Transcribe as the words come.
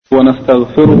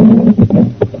ونستغفره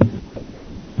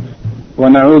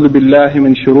ونعوذ بالله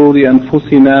من شرور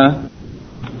أنفسنا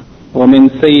ومن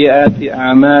سيئات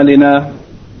أعمالنا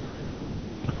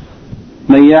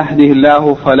من يهده الله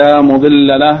فلا مضل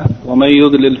له ومن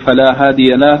يضلل فلا هادي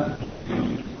له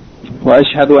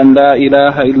وأشهد أن لا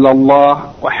إله إلا الله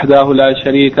وحده لا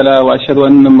شريك له وأشهد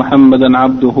أن محمدا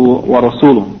عبده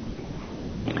ورسوله.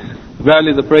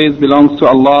 Verily the praise belongs to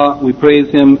Allah. We praise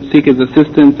Him, seek His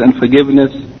assistance and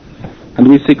forgiveness, and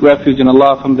we seek refuge in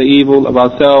Allah from the evil of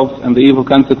ourselves and the evil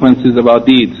consequences of our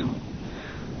deeds.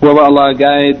 Whoever Allah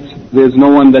guides, there is no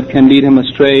one that can lead him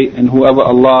astray, and whoever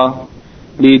Allah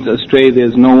leads astray, there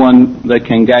is no one that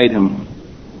can guide him.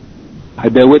 I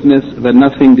bear witness that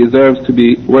nothing deserves to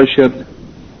be worshipped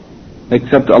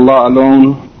except Allah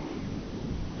alone,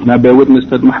 and I bear witness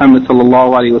that Muhammad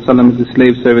sallallahu alaihi wasallam is His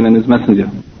slave servant and His messenger.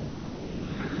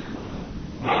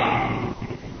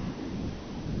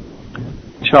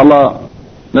 Inshallah,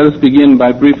 let us begin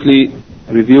by briefly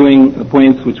reviewing the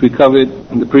points which we covered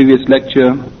in the previous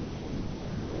lecture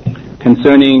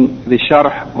concerning the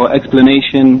sharh or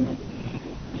explanation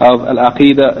of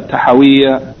Al-Aqidah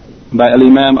Al-Tahawiyya by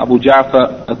Al-Imam Abu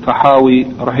Ja'far Al-Tahawi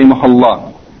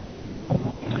rahimahullah.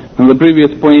 In the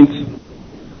previous point,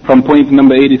 from point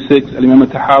number 86, Al-Imam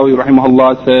Al-Tahawi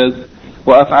rahimahullah says,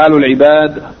 وَأَفْعَالُ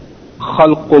الْعِبَادِ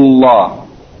خَلْقُ اللَّهِ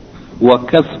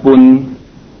وَكَسْبٌ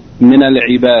min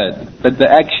al-ibad, that the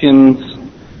actions,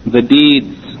 the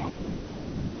deeds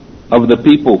of the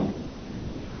people,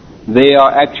 they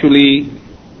are actually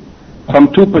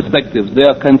from two perspectives. They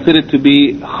are considered to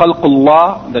be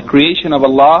khalqullah, the creation of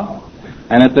Allah,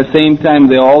 and at the same time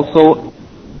they are also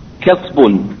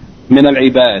kasbun min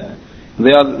al-ibad.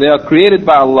 They are created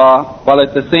by Allah, while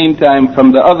at the same time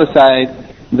from the other side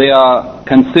they are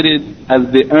considered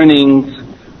as the earnings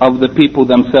of the people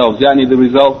themselves, yani the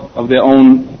result of their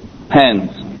own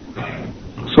hands.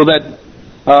 So that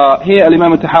here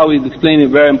Imam Al-Tahawi is explaining a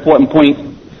very important point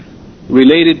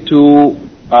related to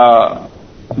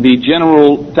the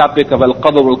general topic of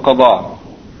Al-Qadr Al-Qadha,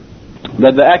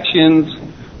 that the actions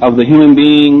of the human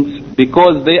beings,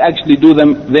 because they actually do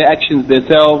their actions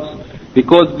themselves,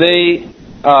 because they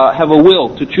have a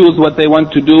will to choose what they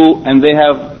want to do, and they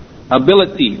have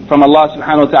ability from Allah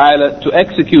subhanahu wa ta'ala to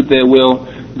execute their will,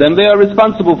 then they are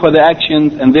responsible for their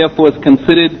actions, and therefore is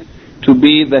considered to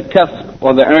be the kasb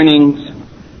or the earnings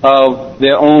of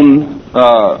their own,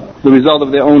 the result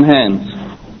of their own hands.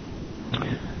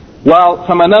 While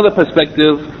from another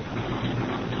perspective,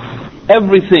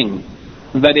 everything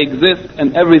that exists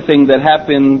and everything that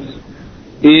happens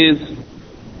is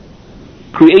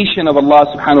creation of Allah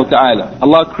subhanahu wa ta'ala.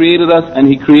 Allah created us and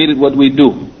He created what we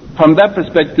do. From that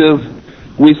perspective,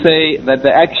 we say that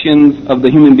the actions of the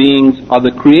human beings are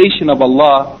the creation of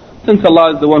Allah, since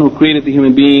Allah is the one who created the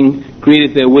human being,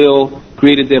 created their will,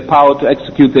 created their power to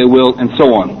execute their will, and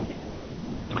so on.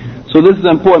 So this is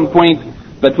an important point,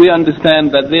 that we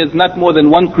understand that there is not more than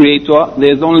one creator,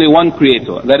 there is only one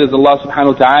creator, that is Allah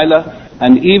subhanahu wa ta'ala,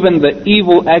 and even the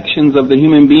evil actions of the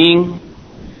human being,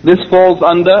 this falls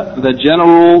under the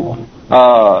general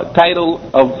title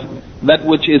of that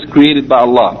which is created by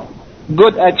Allah.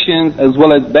 Good actions as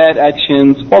well as bad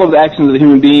actions, all of the actions of the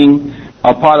human being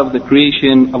are part of the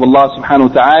creation of Allah subhanahu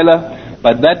wa ta'ala,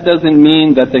 but that doesn't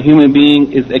mean that the human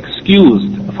being is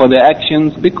excused for their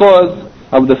actions because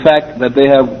of the fact that they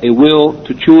have a will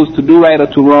to choose to do right or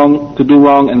to do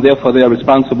wrong, and therefore they are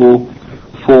responsible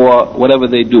for whatever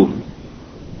they do.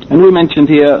 And we mentioned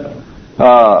here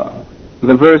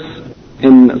the verse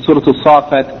in Surah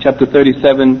Al-Safat, chapter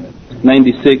 37,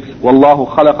 96,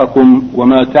 وَاللَّهُ خَلَقَكُمْ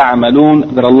وَمَا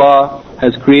تَعْمَلُونَ, that Allah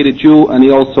has created you and He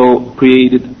also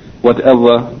created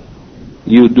whatever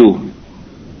you do.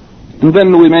 And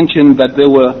then we mentioned that there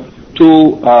were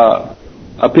two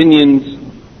opinions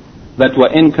that were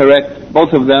incorrect,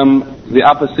 both of them the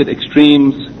opposite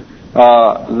extremes.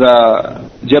 The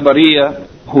Jabariyah,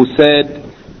 who said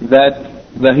that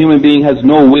the human being has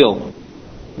no will,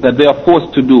 that they are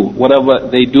forced to do whatever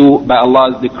they do by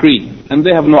Allah's decree, and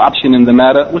they have no option in the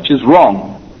matter, which is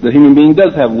wrong. The human being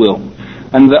does have will.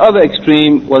 And the other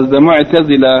extreme was the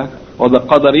Mu'tazila or the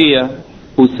Qadariyah,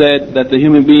 who said that the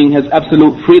human being has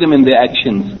absolute freedom in their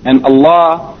actions, and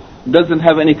Allah doesn't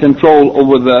have any control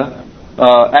over the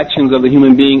actions of the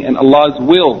human being, and Allah's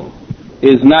will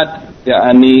is not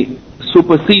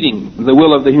superseding the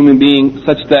will of the human being,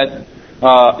 such that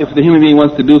if the human being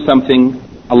wants to do something,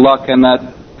 Allah cannot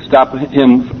stop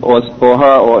him or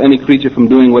her or any creature from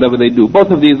doing whatever they do.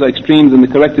 Both of these are extremes, and the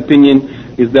correct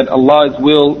opinion is that Allah's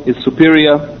will is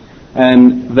superior,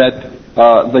 and that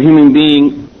the human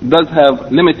being does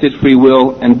have limited free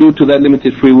will, and due to that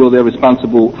limited free will, they're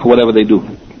responsible for whatever they do.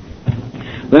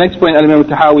 The next point, Imam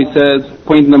Tahawi says,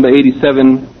 point number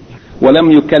 87,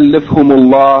 وَلَمْ يُكَلِّفْهُمُ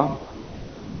اللَّهُ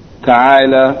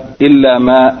تَعَالَى إِلَّا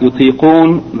مَا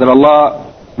يُطِيقُونَ, that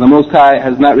Allah, the Most High,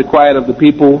 has not required of the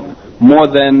people more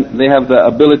than they have the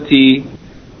ability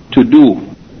to do.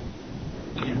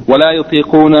 وَلَا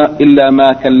يُطِيقُونَ إِلَّا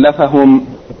مَا كَلَّفَهُمْ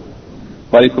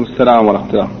وَعَلَيْكُمْ السَّلَامُ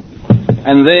وَرَحْمَةُ اللَّهِ.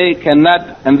 And they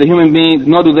cannot, and the human beings,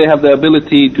 nor do they have the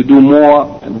ability to do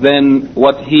more than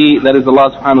what He, that is Allah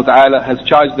subhanahu wa ta'ala, has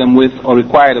charged them with or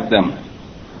required of them.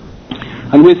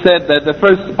 And we said that the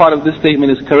first part of this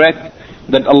statement is correct,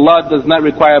 that Allah does not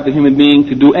require of the human being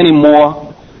to do any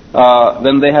more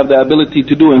than they have the ability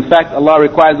to do. In fact, Allah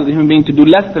requires of the human being to do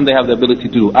less than they have the ability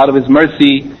to do, out of His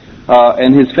mercy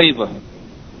and His favor.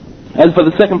 As for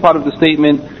the second part of the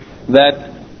statement, that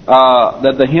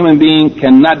the human being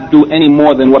cannot do any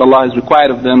more than what Allah has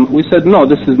required of them, we said no,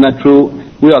 this is not true.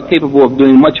 We are capable of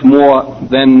doing much more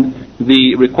than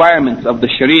the requirements of the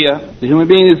Sharia. The human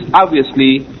being is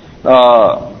obviously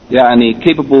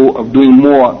capable of doing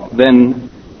more than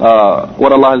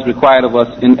what Allah has required of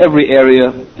us in every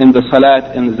area, in the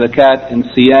salat, in the zakat, in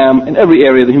siyam, in every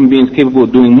area the human being is capable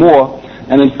of doing more.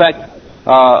 And in fact,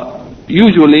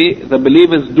 usually the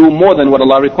believers do more than what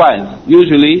Allah requires.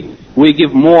 Usually we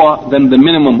give more than the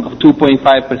minimum of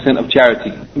 2.5% of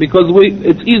charity, because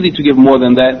it's easy to give more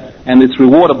than that, and it's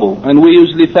rewardable. And we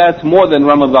usually fast more than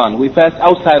Ramadan. We fast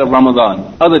outside of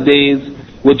Ramadan, other days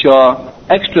which are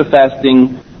extra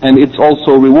fasting, and it's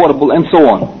also rewardable, and so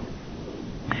on.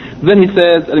 Then he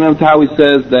says, Imam Tahawi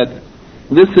says that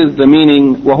this is the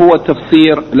meaning, وَهُوَ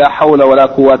تَفْسِيرٌ لَا حَوْلَ وَلَا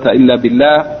قُوَّةَ إِلَّا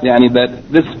بِاللَّهِ, يعني that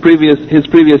his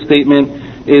previous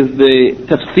statement is the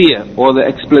tafsir, or the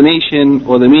explanation,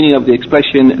 or the meaning of the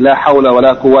expression لا حول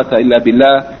ولا قوة إلا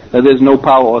بالله, that there is no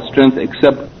power or strength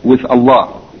except with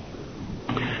Allah.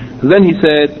 Then he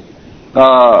said,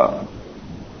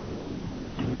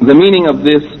 the meaning of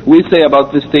this, we say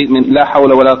about this statement لا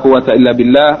حول ولا قوة إلا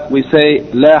بالله, we say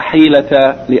لا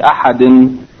حيلة لأحد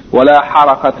ولا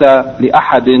حركة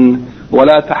لأحد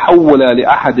ولا تحول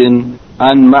لأحد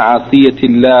عن معصية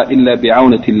الله إلا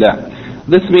بعونة الله.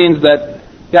 This means that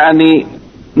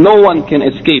no one can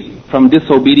escape from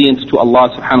disobedience to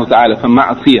Allah subhanahu wa ta'ala, from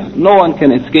ma'asiyah. No one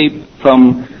can escape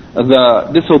from the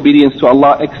disobedience to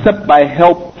Allah except by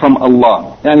help from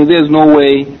Allah. And there's no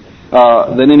way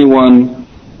that anyone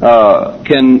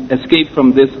can escape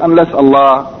from this unless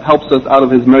Allah helps us out of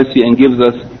His mercy and gives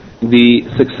us the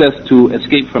success to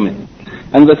escape from it.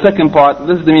 And the second part,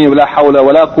 this is the meaning of la hawla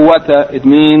wa la quwwata. It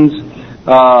means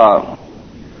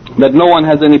that no one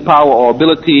has any power or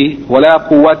ability, وَلَا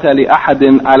قُوَّةَ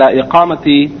لِأَحَدٍ عَلَى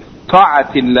إِقَامَةِ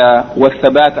طَاعَةِ اللَّهِ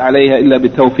وَالثَّبَاتِ عَلَيْهَا إِلَّا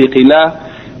بِتَوْفِيقِ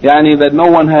اللَّهِ, يعني that no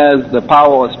one has the power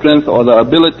or strength or the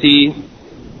ability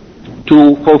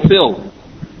to fulfill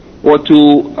or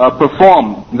to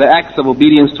perform the acts of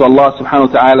obedience to Allah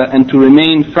subhanahu wa ta'ala and to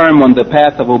remain firm on the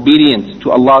path of obedience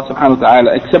to Allah subhanahu wa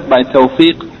ta'ala except by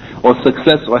tawfiq or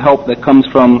success or help that comes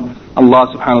from Allah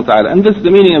subhanahu wa ta'ala. And this,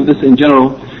 the meaning of this in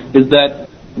general is that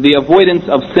the avoidance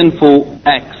of sinful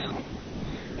acts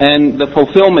and the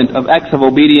fulfillment of acts of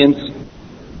obedience,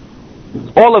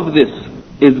 all of this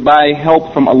is by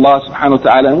help from Allah subhanahu wa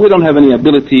ta'ala, and we don't have any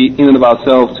ability in and of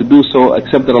ourselves to do so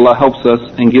except that Allah helps us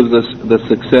and gives us the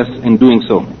success in doing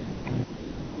so.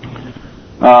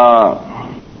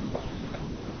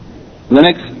 The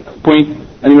next point,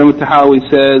 Imam Tahawi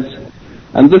says,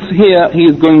 and this here he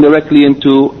is going directly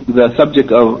into the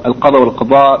subject of al-qada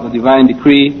wal-qada, the divine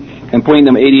decree. And point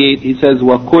number 88, he says,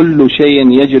 وَكُلُّ شَيْءٍ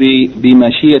يَجْرِي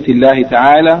بِمَشِيَةِ اللَّهِ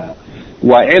تَعَالَى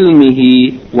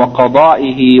وَعِلْمِهِ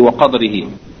وَقَضَائِهِ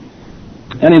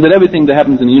وَقَدْرِهِ. And that everything that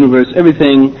happens in the universe,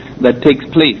 everything that takes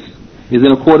place is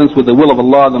in accordance with the will of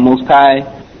Allah, the Most High,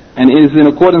 and is in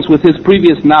accordance with His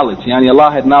previous knowledge. Yani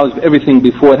Allah had knowledge of everything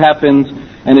before it happens,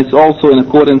 and it's also in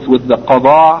accordance with the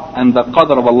qada and the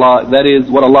qadr of Allah, that is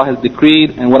what Allah has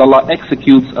decreed and what Allah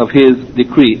executes of His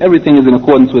decree. Everything is in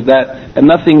accordance with that, and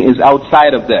nothing is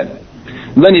outside of that.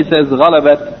 Then he says,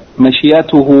 غَلَبَتْ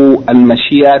مَشِيَاتُهُ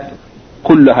الْمَشِيَات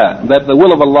كُلَّهَا, that the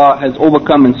will of Allah has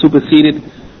overcome and superseded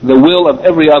the will of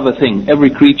every other thing,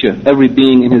 every creature, every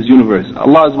being in His universe.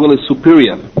 Allah's will is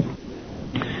superior.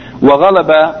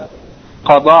 وَغَلَبَ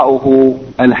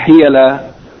قَضَاؤُهُ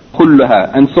الْحِيَلَ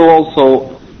كُلَّهَا, and so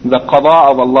also the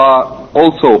qada of Allah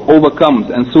also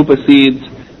overcomes and supersedes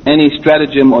any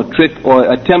stratagem or trick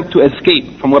or attempt to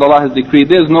escape from what Allah has decreed.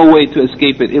 There's no way to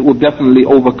escape it. It will definitely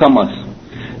overcome us.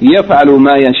 يَفْعَلُ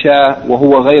مَا يَشَاءُ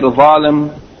وَهُوَ غَيْرُ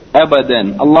ظَالِمٍ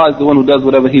أَبَدًا. Allah is the one who does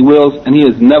whatever He wills, and He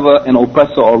is never an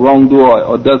oppressor or wrongdoer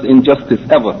or does injustice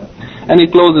ever. And he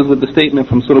closes with the statement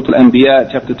from Surah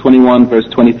Al-Anbiya, chapter 21, verse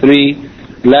 23,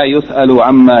 لا يسأل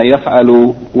عما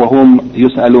يفعل وهم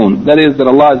يسألون. That is, that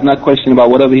Allah is not questioned about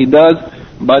whatever He does,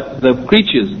 but the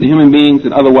creatures, the human beings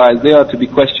and otherwise, they are to be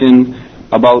questioned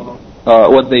about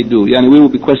what they do. Yani we will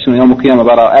be questioned Yawm al-Qiyamah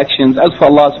about our actions. As for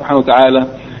Allah subhanahu wa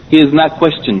ta'ala, He is not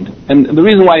questioned. And the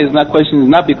reason why He is not questioned is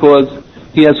not because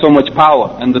He has so much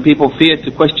power and the people fear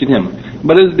to question Him,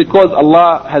 but it is because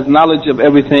Allah has knowledge of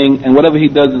everything, and whatever He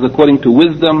does is according to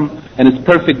wisdom and it's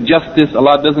perfect justice.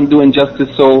 Allah doesn't do injustice,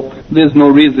 so there's no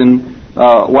reason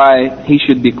why He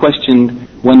should be questioned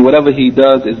when whatever He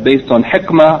does is based on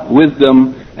hikmah,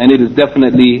 wisdom, and it is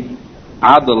definitely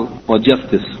adl or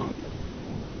justice.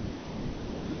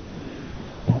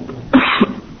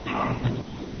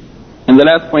 And the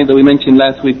last point that we mentioned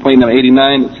last week, point number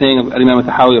 89, the saying of Imam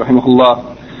al-Tahawi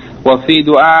rahimahullah, وَفِي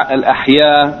دُعَاء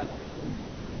الْأَحْيَاءِ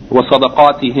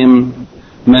وَصَدَقَاتِهِمْ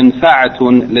مَنْفَعَةٌ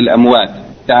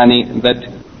لِلْأَمْوَاتِ. Yani that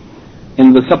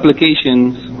in the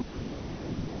supplications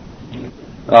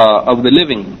of the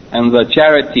living and the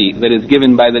charity that is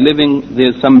given by the living, there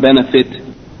is some benefit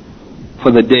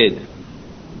for the dead.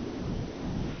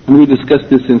 And we discussed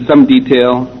this in some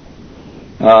detail,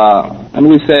 and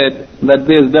we said that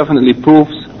there is definitely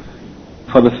proofs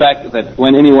for the fact that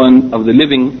when anyone of the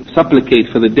living supplicate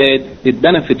for the dead, it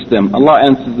benefits them. Allah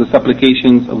answers the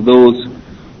supplications of those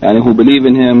who believe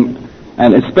in Him,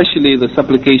 and especially the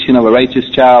supplication of a righteous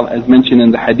child, as mentioned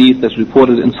in the hadith that's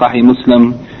reported in Sahih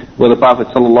Muslim, where the Prophet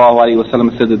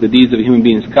ﷺ said that the deeds of human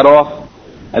beings cut off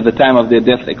at the time of their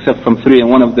death except from three, and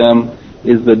one of them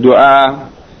is the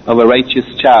dua of a righteous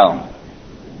child,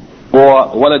 or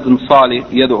waladun salih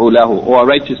yad'u lahu, or a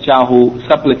righteous child who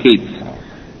supplicates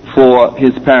for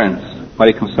his parents.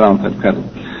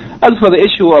 As for the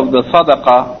issue of the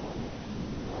sadaqah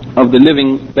of the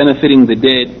living benefiting the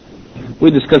dead,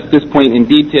 we discussed this point in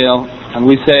detail, and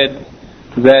we said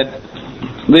that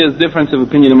there is difference of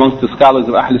opinion amongst the scholars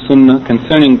of Ahl Sunnah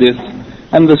concerning this,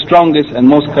 and the strongest and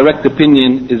most correct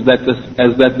opinion is that the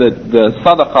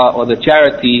sadaqah or the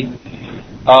charity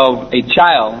of a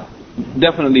child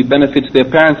definitely benefits their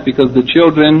parents, because the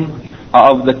children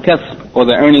are of the kasb or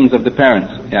the earnings of the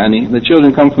parents. Yani the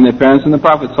children come from their parents, and the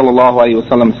Prophet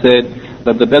ﷺ said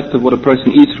that the best of what a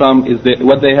person eats from is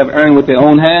what they have earned with their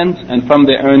own hands, and from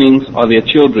their earnings are their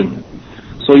children.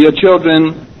 So your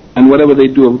children and whatever they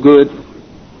do of good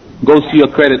goes to your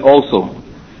credit also.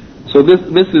 So this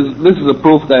is a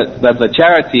proof that the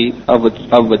charity of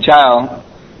a child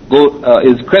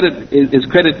is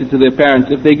credited to their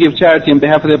parents. If they give charity on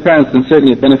behalf of their parents, then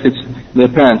certainly it benefits their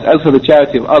parents. As for the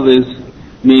charity of others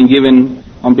being given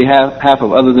on behalf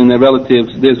of other than their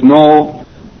relatives, there's no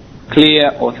clear,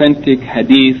 authentic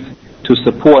hadith to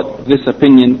support this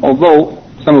opinion, although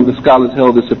some of the scholars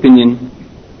held this opinion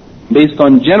based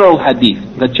on general hadith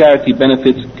that charity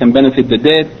can benefit the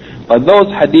dead. But those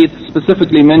hadiths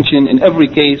specifically mention in every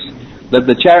case that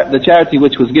the charity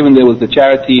which was given there was the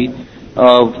charity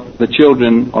of the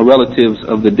children or relatives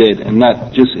of the dead, and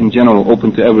not just in general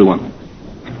open to everyone.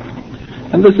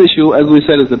 And this issue, as we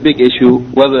said, is a big issue,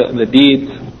 whether the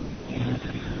deeds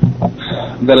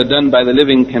that are done by the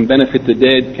living can benefit the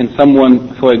dead. Can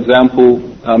someone, for example,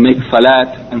 make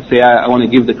salat and say, I want to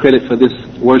give the credit for this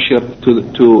worship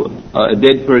to a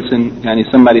dead person, and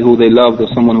somebody who they loved or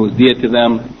someone who is dear to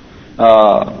them,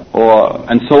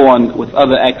 and so on with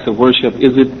other acts of worship?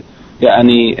 Is it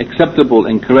acceptable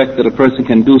and correct that a person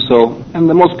can do so? And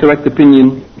the most correct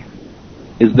opinion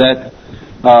is that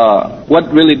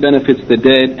what really benefits the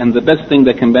dead, and the best thing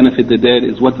that can benefit the dead,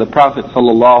 is what the Prophet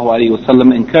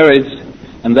ﷺ encouraged,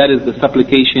 and that is the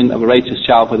supplication of a righteous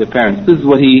child for their parents. This is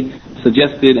what he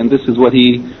suggested, and this is what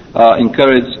he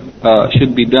encouraged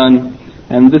should be done,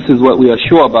 and this is what we are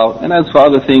sure about. And as for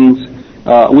other things,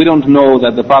 we don't know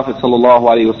that the Prophet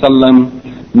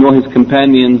ﷺ nor his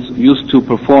companions used to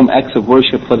perform acts of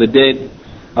worship for the dead,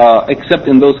 except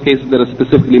in those cases that are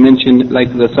specifically mentioned,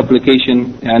 like the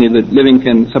supplication, and the living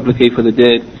can supplicate for the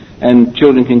dead, and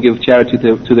children can give charity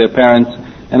to their parents,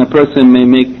 and a person may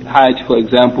make hajj, for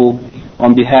example,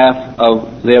 on behalf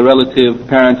of their relative,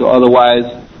 parent, or otherwise,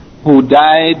 who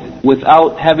died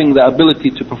without having the ability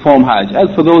to perform hajj.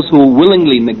 As for those who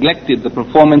willingly neglected the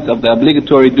performance of the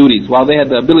obligatory duties while they had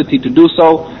the ability to do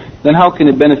so, then how can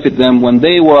it benefit them when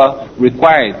they were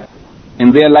required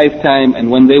in their lifetime,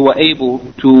 and when they were able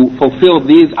to fulfill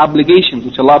these obligations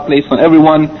which Allah placed on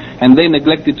everyone, and they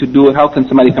neglected to do it? How can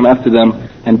somebody come after them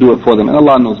and do it for them? And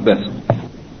Allah knows best.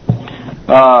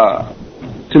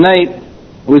 Tonight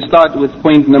we start with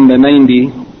point number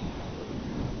 90,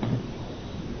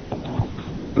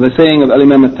 the saying of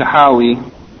Imam al-Tahawi.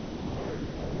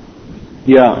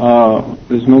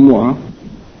 There's no more.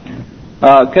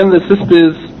 Can the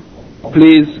sisters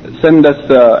please send us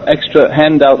an extra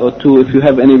handout or two if you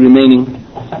have any remaining.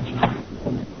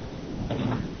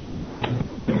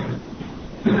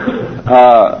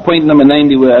 Point number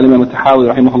 90, where Imam Tahawi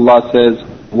rahimahullah says,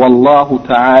 Wallahu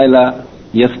ta'ala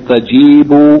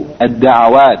yastajibu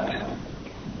ad-da'awat.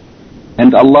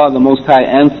 And Allah the Most High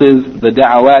answers the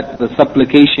da'awat, the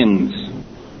supplications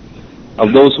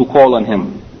of those who call on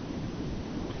Him.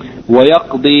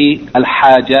 وَيَقْضِي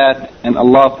الْحَاجَات. And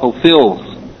Allah fulfills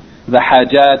the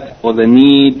hajat, or the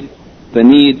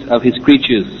needs of His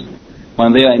creatures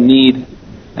when they are in need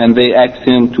and they ask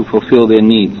Him to fulfill their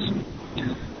needs.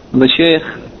 The Shaykh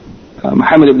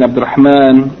Muhammad ibn Abdul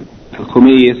Rahman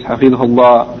al-Khumayis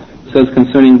Hafidhullah says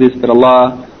concerning this that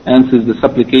Allah answers the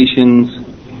supplications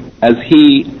as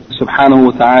He subhanahu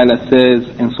wa ta'ala says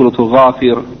in Surah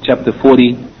Al-Ghafir chapter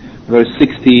 40 verse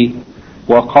 60,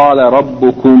 وَقَالَ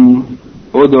رَبُّكُمْ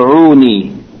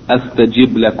أُدْعُونِي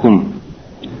أَسْتَجِبْ لَكُمْ.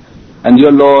 And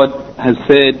your Lord has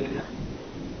said,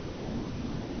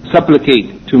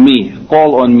 supplicate to me,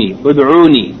 call on me,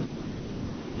 أُدْعُونِي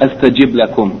أَسْتَجِبْ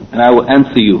لَكُمْ, and I will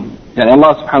answer you. And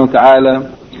Allah subhanahu wa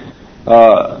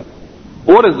ta'ala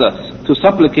orders us to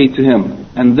supplicate to Him,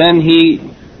 and then He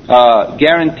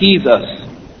guarantees us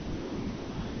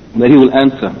that He will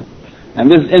answer. And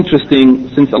this is interesting,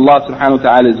 since Allah subhanahu wa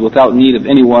ta'ala is without need of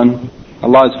anyone.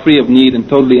 Allah is free of need and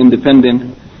totally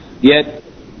independent, yet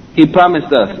He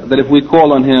promised us that if we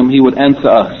call on Him, He would answer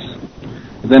us.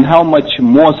 Then how much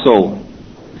more so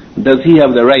does He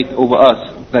have the right over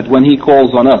us, that when He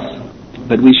calls on us,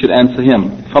 that we should answer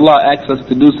Him. If Allah asks us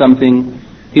to do something,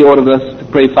 He ordered us to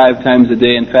pray 5 times a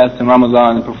day and fast in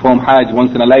Ramadan and perform Hajj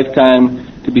once in a lifetime,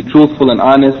 to be truthful and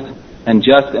honest and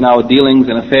just in our dealings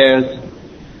and affairs.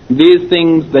 These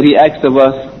things that He asks of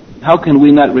us, how can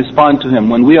we not respond to Him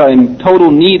when we are in total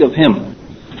need of Him,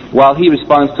 while He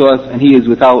responds to us and He is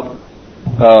without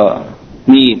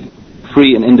need,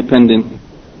 free and independent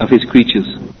of His creatures.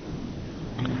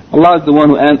 Allah is the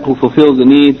one who fulfills the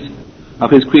needs of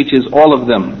His creatures, all of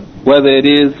them, whether it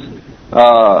is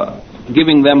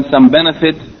giving them some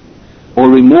benefit or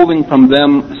removing from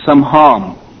them some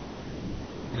harm,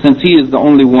 since He is the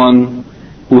only one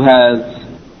who has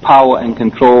power and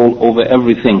control over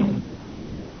everything.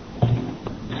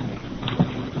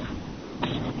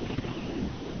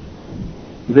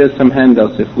 There's some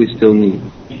handouts if we still need.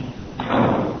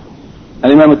 And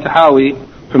Imam Tahawi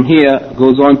from here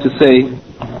goes on to say,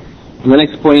 the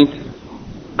next point,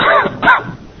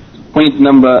 point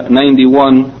number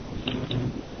 91,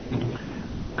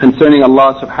 concerning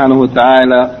Allah subhanahu wa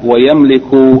ta'ala, وَيَمْلِكُ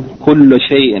كُلَّ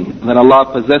شَيْءٍ, that Allah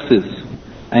possesses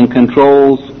and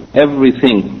controls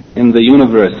everything in the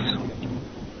universe.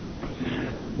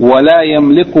 وَلَا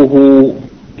يَمْلِكُهُ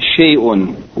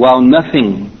شَيْءٌ, while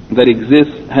nothing that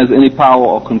exists has any power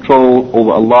or control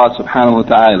over Allah subhanahu wa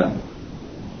ta'ala.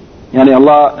 Yani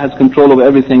Allah has control over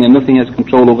everything and nothing has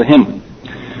control over Him.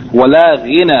 وَلَا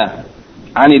غِنَى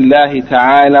عَنِ اللَّهِ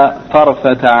تَعَالَى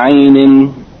طَرْفَةَ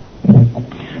عَيْنٍ,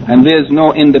 and there is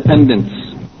no independence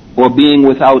or being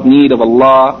without need of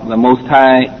Allah the Most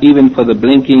High, even for the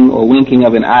blinking or winking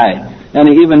of an eye, and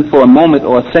even for a moment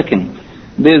or a second.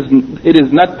 It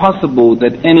is not possible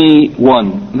that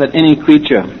anyone, that any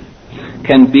creature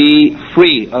can be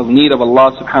free of need of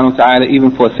Allah subhanahu wa ta'ala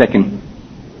even for a second.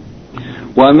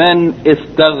 وَمَنْ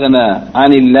إِسْتَغْنَى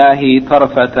عَنِ اللَّهِ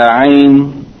طَرْفَةَ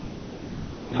عَيْنٍ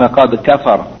فَقَدْ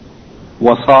كَفَرَ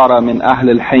وَصَارَ مِنْ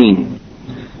أَهْلِ الْحَيْنِ.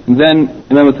 Then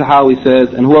Imam Tahawi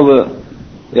says, and whoever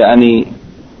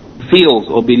feels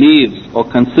or believes or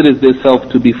considers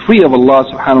themselves to be free of Allah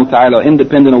subhanahu wa ta'ala, or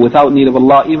independent or without need of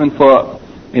Allah even for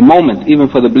a moment, even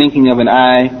for the blinking of an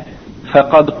eye,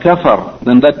 فَقَدْ كَفَرَ,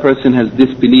 then that person has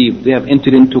disbelieved. They have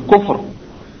entered into kufr,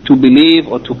 to believe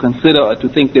or to consider or to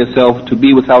think themselves to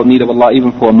be without need of Allah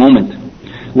even for a moment.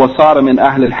 وَصَارَ مِنْ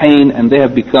أَهْلِ الْحَيْنِ, and they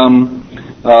have become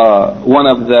one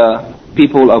of the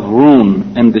people of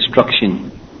ruin and destruction.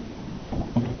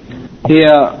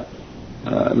 Here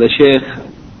the Shaykh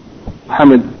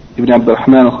Muhammad ibn Abdul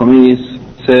Rahman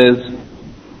al-Khumayis says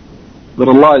that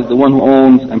Allah is the one who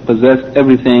owns and possesses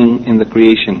everything in the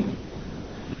creation,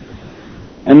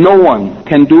 and no one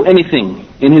can do anything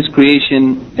in His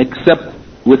creation except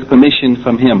with permission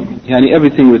from Him. Yani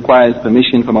everything requires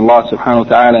permission from Allah subhanahu wa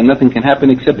ta'ala, and nothing can happen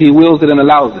except He wills it and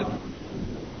allows it.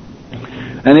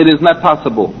 And it is not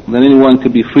possible that anyone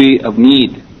could be free of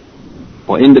need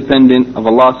or independent of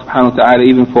Allah subhanahu wa ta'ala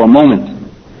even for a moment.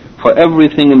 For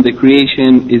everything in the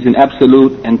creation is in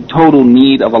absolute and total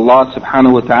need of Allah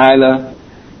subhanahu wa ta'ala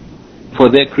for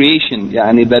their creation.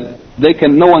 Yani that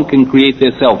no one can create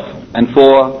their self, and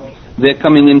for their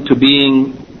coming into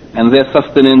being and their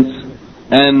sustenance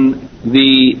and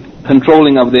the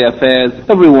controlling of their affairs.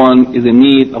 Everyone is in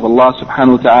need of Allah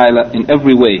subhanahu wa ta'ala in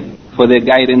every way. For their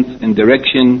guidance and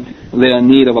direction, they are in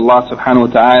need of Allah subhanahu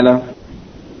wa ta'ala.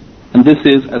 And this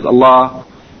is, as Allah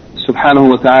subhanahu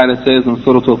wa ta'ala says in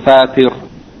Surah Al-Fatir,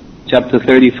 chapter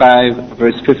 35,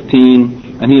 verse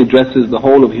 15, and He addresses the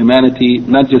whole of humanity,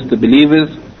 not just the believers,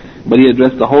 but He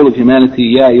addressed the whole of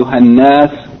humanity. Ya ayyuhan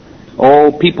nas,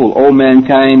 all people, all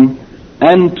mankind,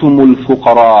 antumul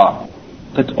fuqara,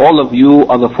 that all of you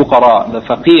are the fuqara, the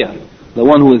faqir, the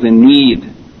one who is in need.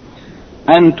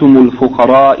 Antumul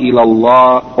fuqara ila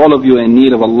Allah, all of you are in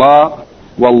need of Allah.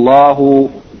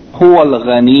 Wallahu huwa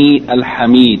al-ghani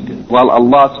al-hamid. While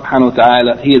Allah subhanahu wa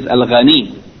ta'ala, He is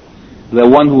al-ghani, the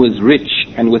one who is rich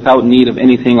and without need of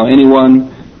anything or anyone.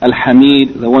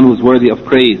 Al-hamid, the one who is worthy of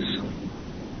praise.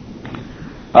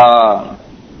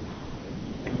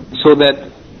 So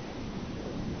that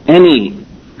any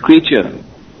creature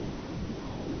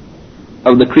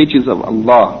of the creatures of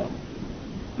Allah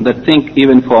that think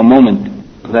even for a moment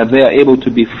that they are able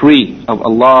to be free of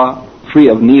Allah, free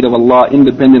of need of Allah,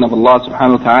 independent of Allah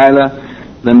subhanahu wa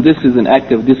ta'ala, then this is an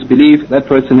act of disbelief. That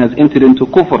person has entered into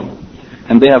kufr,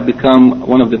 and they have become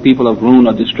one of the people of ruin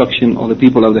or destruction, or the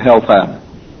people of the hellfire.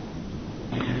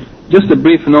 Just a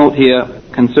brief note here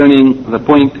concerning the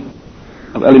point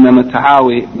of Imam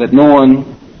al-Tahawi, that no one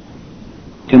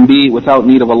can be without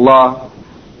need of Allah,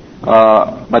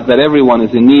 but that everyone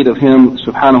is in need of Him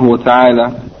subhanahu wa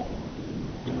ta'ala.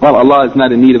 Well, Allah is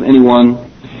not in need of anyone,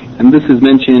 and this is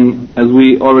mentioned, as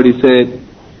we already said,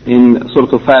 in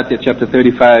Surah Al-Fatiha, chapter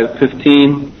 35,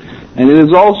 15, and it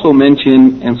is also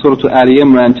mentioned in Surah Ali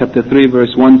Imran, chapter 3,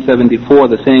 verse 174,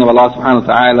 the saying of Allah subhanahu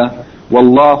wa ta'ala,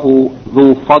 Wallahu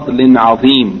dhu fadlin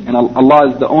azim, and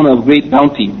Allah is the owner of great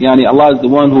bounty. Yani Allah is the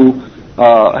one who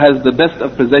has the best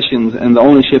of possessions and the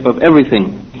ownership of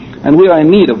everything. And we are in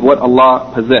need of what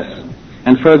Allah possesses.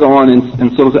 And further on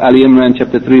in Surah Ali Imran,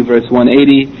 chapter 3, verse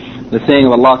 180, the saying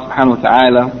of Allah subhanahu wa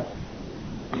ta'ala,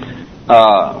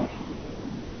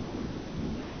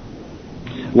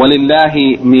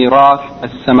 وَلِلَّهِ مِيرَاثُ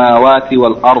السَّمَاوَاتِ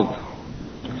وَالْأَرْضِ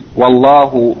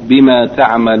وَاللَّهُ بِمَا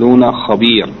تَعْمَلُونَ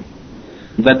خَبِيرٌ.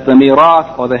 That the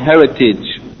mirath, or the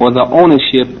heritage, or the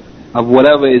ownership of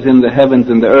whatever is in the heavens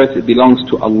and the earth, it belongs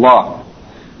to Allah.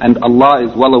 And Allah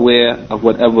is well aware of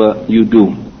whatever you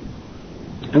do.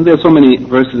 And there are so many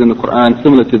verses in the Quran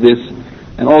similar to this.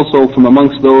 And also from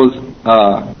amongst those,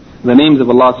 the names of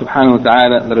Allah subhanahu wa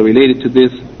ta'ala that are related to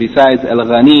this, besides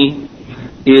Al-Ghani,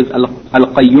 is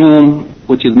Al-Qayyum,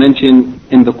 which is mentioned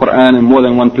in the Quran in more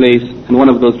than one place. And one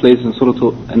of those places in Surah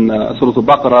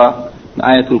Al-Baqarah,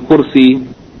 Ayatul Kursi,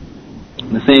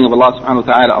 the saying of Allah subhanahu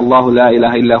wa ta'ala, Allahu la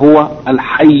ilaha illa huwa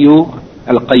al-hayyu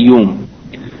al-qayyum.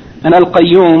 And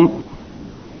al-qayyum,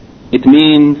 it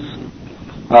means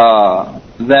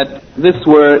that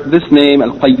this name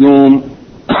al-qayyum,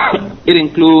 it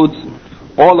includes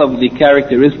all of the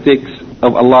characteristics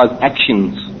of Allah's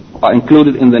actions are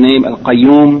included in the name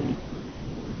al-qayyum,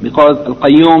 because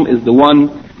al-qayyum is the one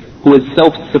who is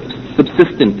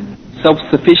self-subsistent,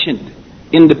 self-sufficient,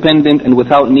 independent and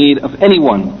without need of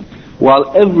anyone,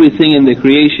 while everything in the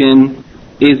creation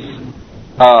is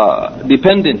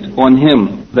dependent on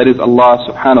Him, that is Allah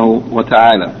subhanahu wa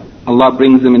ta'ala. Allah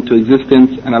brings them into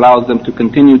existence and allows them to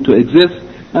continue to exist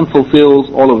and fulfills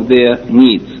all of their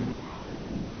needs.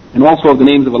 And also of the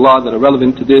names of Allah that are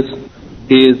relevant to this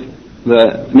is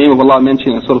the name of Allah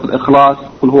mentioned in Surah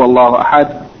Al-Ikhlas, قُلْ هُوَ اللَّهُ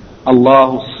أَحَدٌ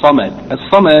اللَّهُ الصَّمَدُ.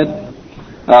 As-Samad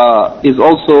is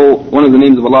also one of the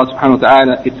names of Allah subhanahu wa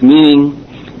ta'ala. Its meaning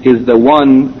is the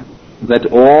one that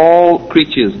all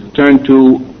creatures turn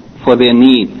to for their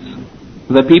needs.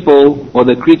 The people or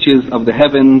the creatures of the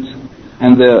heavens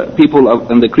and the people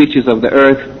and the creatures of the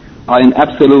earth are in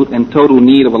absolute and total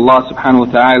need of Allah subhanahu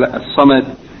wa ta'ala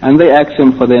as-Samad, and they ask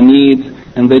Him for their needs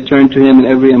and they turn to Him in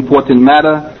every important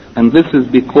matter. And this is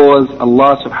because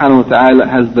Allah subhanahu wa ta'ala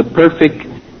has the perfect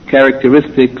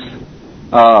characteristics,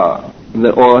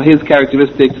 or His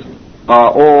characteristics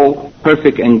are all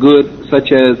perfect and good,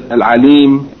 such as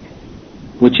Al-Alim,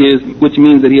 which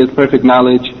means that He has perfect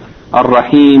knowledge,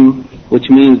 Ar-Rahim, which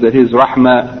means that His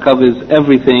Rahmah covers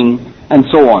everything, and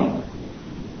so on.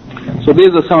 So these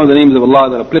are some of the names of Allah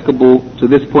that are applicable to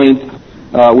this point,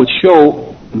 which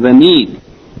show the need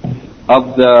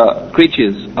of the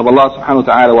creatures of Allah subhanahu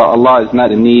wa ta'ala, while Allah is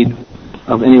not in need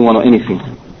of anyone or anything.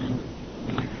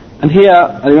 And here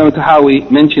Imam Tahawi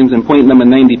mentions in point number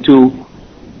 92,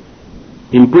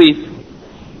 in brief,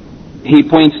 he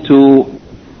points to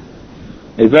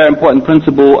a very important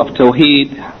principle of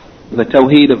Tawheed, the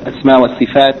Tawheed of Asma wa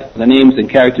Sifat, the names and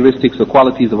characteristics or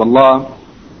qualities of Allah,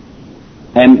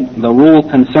 and the rule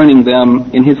concerning them,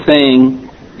 in his saying,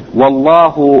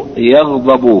 وَاللَّهُ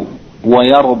يَغْضَبُ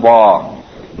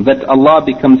وَيَرْضَى, that Allah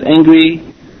becomes angry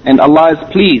and Allah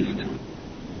is pleased.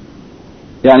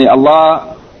 Yani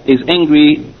Allah is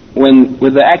angry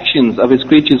with the actions of His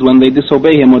creatures when they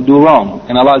disobey Him or do wrong,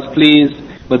 and Allah is pleased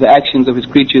with the actions of His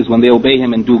creatures when they obey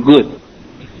Him and do good.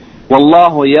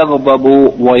 وَاللَّهُ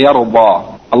يَغْضَبُ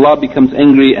وَيَرْضَى, Allah becomes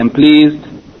angry and pleased.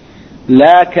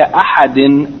 لَا كَأَحَدٍ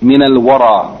مِنَ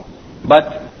الْوَرَى,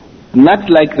 but not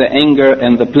like the anger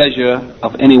and the pleasure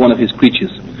of any one of His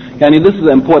creatures. Yani this is an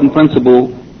important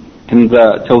principle in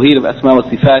the Tawheed of Asma wa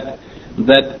Sifat,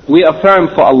 that we affirm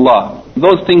for Allah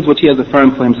those things which He has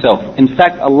affirmed for Himself. In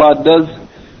fact, Allah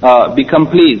does become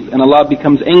pleased and Allah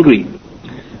becomes angry.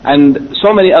 And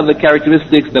so many other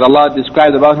characteristics that Allah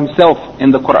described about Himself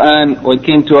in the Quran, or it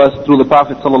came to us through the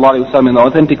Prophet ﷺ in the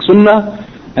authentic Sunnah.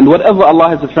 And whatever Allah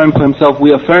has affirmed for Himself,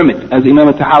 we affirm it. As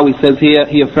Imam Tahawi says here,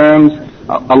 he affirms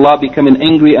Allah becoming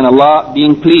angry and Allah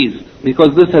being pleased,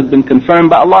 because this has been confirmed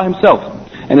by Allah Himself,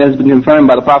 and it has been confirmed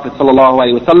by the Prophet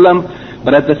ﷺ.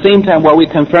 But at the same time, while we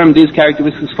confirm these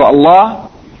characteristics for Allah,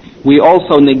 we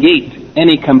also negate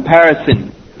any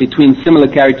comparison between similar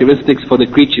characteristics for the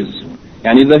creatures.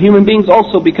 And the human beings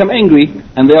also become angry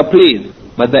and they are pleased.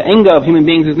 But the anger of human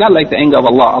beings is not like the anger of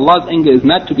Allah. Allah's anger is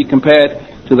not to be compared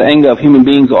to the anger of human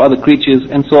beings or other creatures,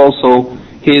 and so also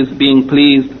His being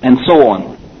pleased and so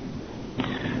on.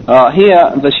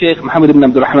 Here the Shaykh Muhammad ibn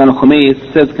Abdul Rahman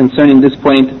al-Khumays says concerning this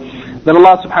point that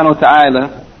Allah subhanahu wa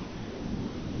ta'ala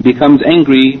becomes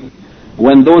angry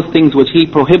when those things which He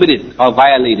prohibited are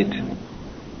violated.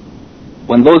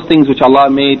 When those things which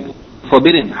Allah made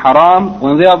forbidden, haram,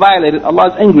 when they are violated, Allah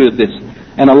is angry with this.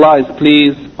 And Allah is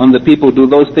pleased when the people do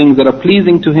those things that are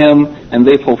pleasing to Him and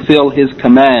they fulfill His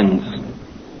commands.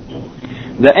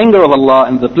 The anger of Allah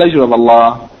and the pleasure of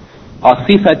Allah are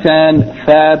sifatan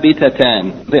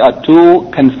thabitatan. They are two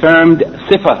confirmed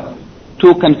sifah,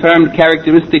 two confirmed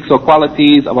characteristics or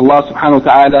qualities of Allah subhanahu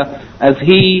wa ta'ala, as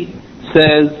He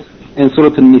says in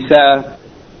Surah An-Nisa,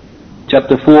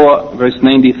 chapter 4, verse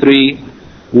 93,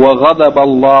 وَغَضَبَ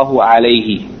اللَّهُ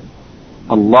عَلَيْهِ,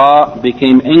 Allah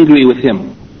became angry with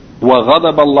him.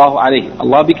 وَغَضَبَ اللَّهُ عَلَيْهِ,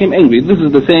 Allah became angry. This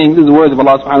is the saying, this is the words of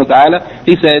Allah subhanahu wa ta'ala.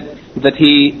 He said that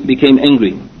He became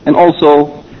angry. And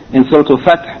also in Surah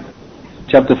Al-Fath,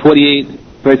 chapter 48,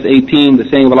 verse 18, the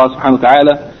saying of Allah subhanahu wa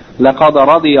ta'ala, لَقَدْ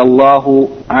رَضِيَ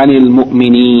اللَّهُ عَنِ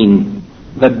الْمُؤْمِنِينَ,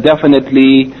 that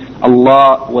definitely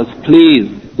Allah was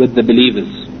pleased with the believers.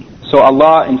 So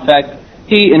Allah, in fact,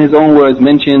 He in His own words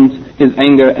mentions His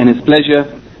anger and His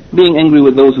pleasure, being angry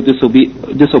with those who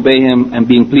disobey Him and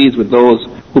being pleased with those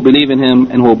who believe in Him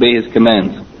and who obey His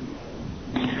commands.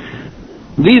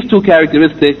 These two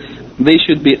characteristics, they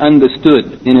should be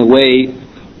understood in a way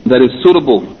that is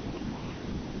suitable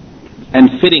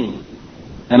and fitting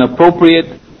and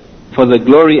appropriate for the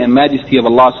glory and majesty of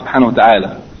Allah subhanahu wa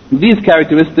ta'ala. These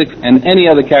characteristics and any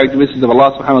other characteristics of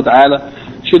Allah subhanahu wa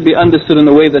ta'ala should be understood in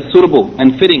a way that's suitable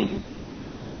and fitting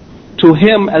to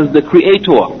Him as the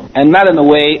Creator, and not in a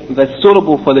way that's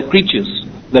suitable for the creatures,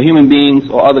 the human beings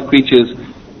or other creatures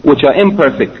which are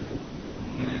imperfect.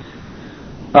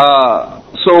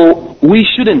 So we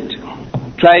shouldn't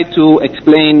try to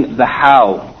explain the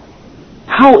how.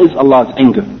 How is Allah's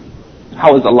anger?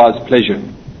 How is Allah's pleasure?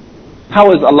 How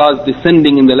is Allah's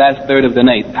descending in the last third of the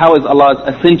night? How is Allah's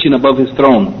ascension above His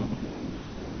throne?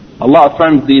 Allah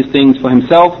affirms these things for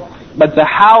Himself, but the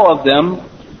how of them,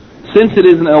 since it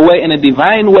is in a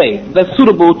divine way that's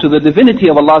suitable to the divinity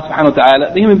of Allah subhanahu wa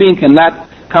ta'ala, the human being cannot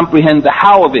comprehend the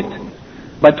how of it.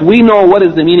 But we know what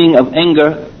is the meaning of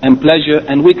anger and pleasure,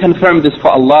 and we confirm this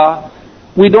for Allah.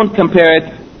 We don't compare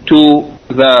it to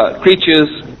the creatures,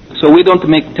 so we don't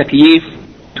make takyif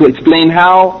to explain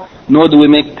how, nor do we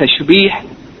make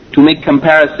tashbih to make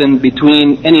comparison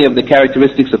between any of the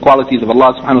characteristics or qualities of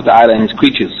Allah subhanahu wa ta'ala and His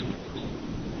creatures.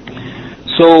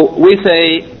 So we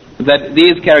say that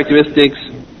these characteristics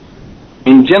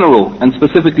in general, and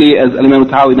specifically as Imam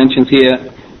Tahawi mentions here,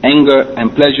 anger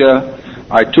and pleasure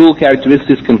are two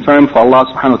characteristics confirmed for Allah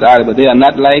subhanahu wa ta'ala, but they are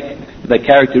not like the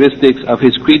characteristics of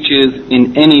His creatures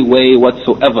in any way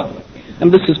whatsoever.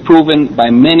 And this is proven by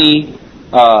many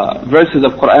verses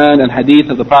of Quran and Hadith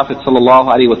of the Prophet sallallahu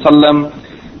alaihi wasallam.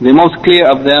 The most clear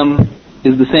of them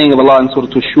is the saying of Allah in Surah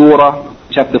Ash-Shura,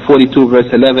 chapter 42, verse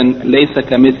 11, لَيْسَ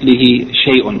كَمِثْلِهِ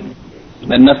شَيْءٌ,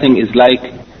 that nothing is like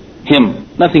Him.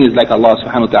 Nothing is like Allah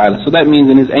subhanahu wa ta'ala. So that means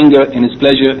in His anger, in His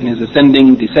pleasure, in His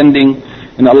ascending, descending,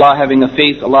 in Allah having a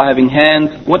face, Allah having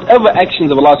hands, whatever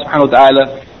actions of Allah subhanahu wa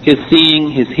ta'ala, His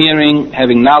seeing, His hearing,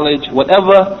 having knowledge,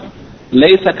 whatever,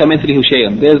 لَيْسَ كَمِثْلِهِ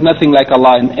شَيْءٌ, there is nothing like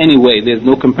Allah in any way. There is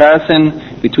no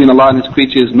comparison between Allah and His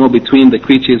creatures, nor between the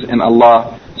creatures and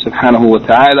Allah subhanahu wa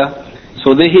ta'ala.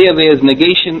 So here there is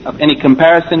negation of any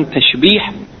comparison,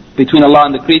 tashbih, between Allah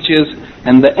and the creatures.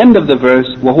 And the end of the verse,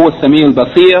 وَهُوَ السَّمِيعُ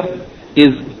الْبَصِيرُ,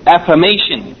 is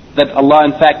affirmation that Allah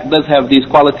in fact does have these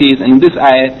qualities. And in this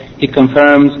ayah, He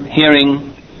confirms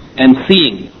hearing and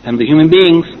seeing. And the human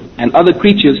beings and other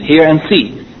creatures hear and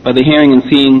see. But the hearing and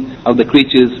seeing of the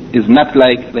creatures is not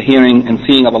like the hearing and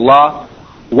seeing of Allah.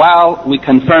 While we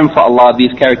confirm for Allah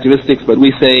these characteristics, but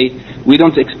we say, we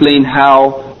don't explain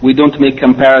how, we don't make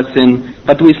comparison,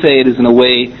 but we say it is in a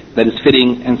way that is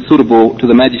fitting and suitable to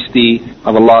the majesty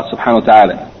of Allah subhanahu wa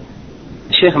ta'ala.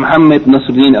 Shaykh Muhammad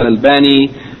Nasruddin al-Albani,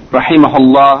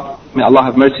 rahimahullah, may Allah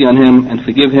have mercy on him and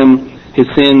forgive him his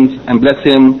sins and bless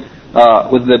him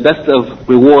with the best of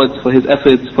rewards for his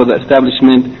efforts for the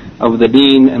establishment of the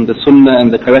deen and the sunnah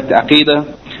and the correct aqidah.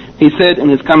 He said in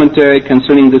his commentary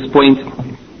concerning this point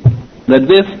that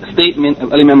this statement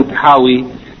of Imam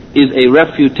al-Tahawi is a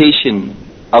refutation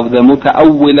of the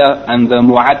muta'awwila and the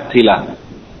mu'attila,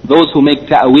 those who make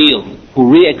ta'wil,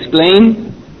 who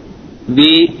re-explain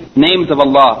the names of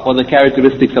Allah or the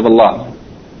characteristics of Allah.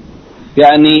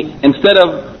 Yani, instead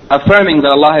of affirming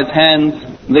that Allah has hands,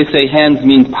 they say hands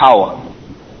means power.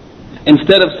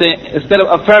 Instead of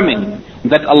affirming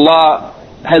that Allah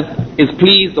is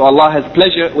pleased or Allah has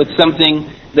pleasure with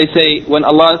something, they say when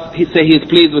Allah He is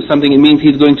pleased with something, it means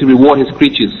He's going to reward His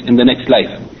creatures in the next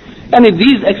life. And if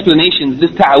these explanations,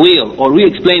 this ta'wil or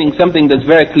re-explaining something that's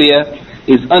very clear,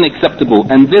 is unacceptable.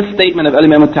 And this statement of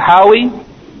Imam al-Tahawi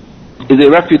is a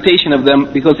refutation of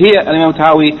them, because here Imam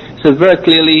al-Tahawi says very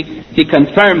clearly, he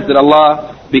confirms that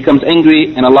Allah becomes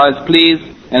angry and Allah is pleased,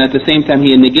 and at the same time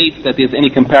he negates that there's any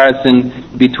comparison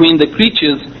between the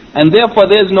creatures, and therefore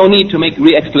there's no need to make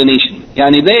re-explanation.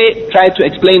 Yani they try to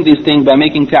explain these things by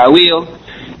making ta'wil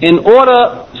in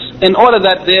order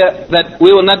that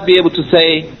we will not be able to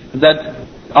say that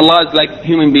Allah is like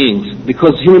human beings,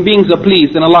 because human beings are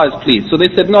pleased and Allah is pleased. So they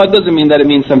said, no, it doesn't mean that, it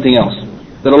means something else,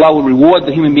 that Allah will reward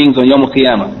the human beings on Yawm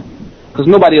al-Qiyamah, because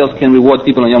nobody else can reward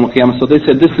people on Yawm al-Qiyamah. So they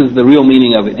said this is the real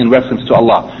meaning of it in reference to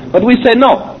Allah. But we say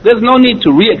no, there's no need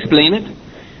to re-explain it.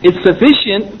 It's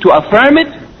sufficient to affirm it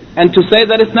and to say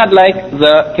that it's not like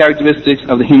the characteristics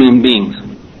of the human beings.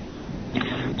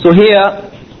 So here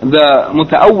the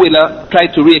muta'awwila try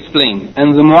to re-explain,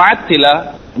 and the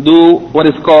mu'attila do what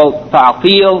is called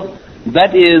ta'til.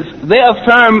 That is, they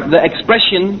affirm the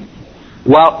expression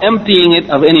while emptying it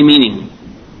of any meaning.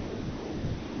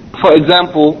 For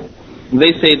example,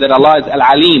 they say that Allah is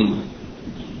al-alim,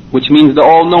 which means the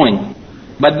all-knowing,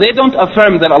 but they don't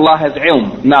affirm that Allah has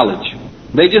ilm, knowledge.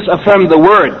 They just affirm the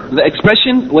word, the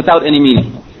expression, without any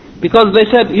meaning, because they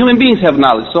said human beings have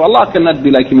knowledge, so Allah cannot be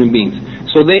like human beings.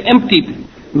 So they emptied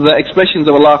the expressions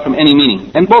of Allah from any meaning.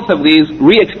 And both of these,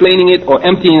 re-explaining it or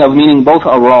emptying of meaning, both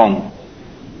are wrong.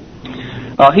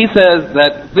 He says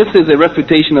that this is a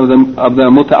refutation of the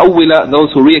muta'awwila,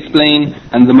 those who re-explain,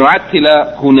 and the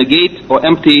mu'attila, who negate or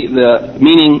empty the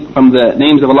meaning from the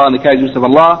names of Allah and the characteristics of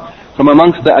Allah, from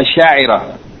amongst the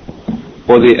Ash'a'ira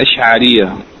or the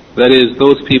Ash'ariyah. That is,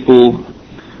 those people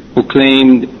who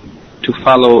claimed to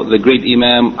follow the great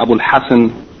Imam Abu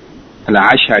al-Hasan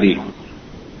al-Ash'ari.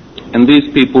 And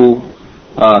these people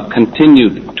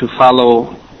continued to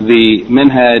follow the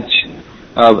minhaj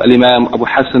of Imam Abu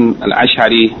Hasan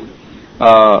al-Ash'ari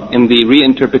in the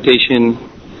reinterpretation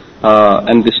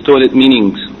and distorted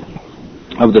meanings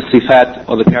of the sifat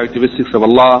or the characteristics of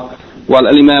Allah, while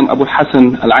Imam Abu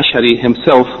Hasan al-Ash'ari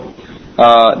himself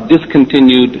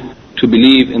discontinued to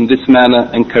believe in this manner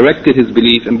and corrected his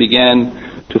belief and began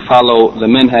to follow the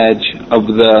minhaj of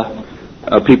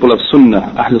the people of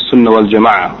Sunnah, Ahlul Sunnah wal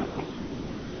Jama'ah.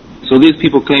 So these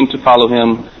people claim to follow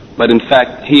him, but in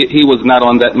fact he was not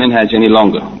on that minhaj any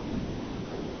longer.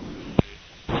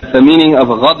 The meaning of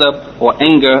ghadab or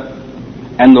anger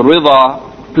and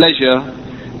rida, pleasure,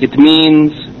 it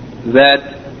means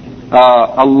that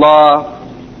Allah,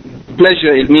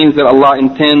 pleasure, it means that Allah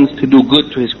intends to do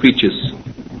good to His creatures.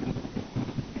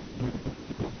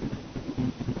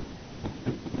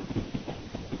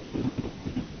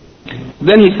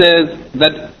 Then he says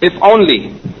that if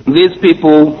only these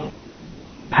people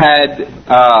had,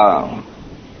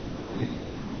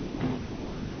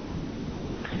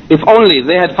 if only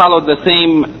they had followed the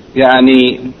same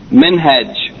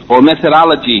minhaj or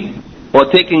methodology, or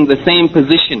taking the same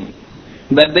position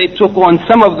that they took on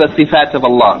some of the sifat of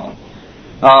Allah.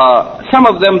 Some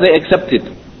of them they accepted.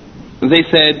 They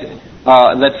said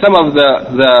that some of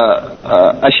the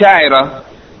Ash'a'ira,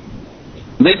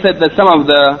 they said that some of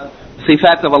the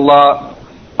sifat of Allah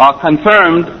are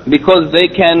confirmed because they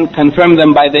can confirm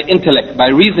them by the intellect, by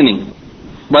reasoning.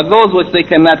 But those which they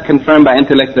cannot confirm by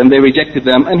intellect, then they rejected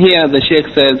them. And here the Shaykh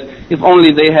says, if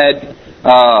only they had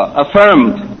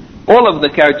affirmed all of the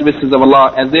characteristics of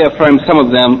Allah as they affirmed some of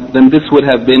them, then this would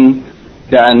have been,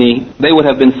 they would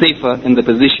have been safer in the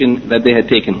position that they had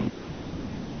taken.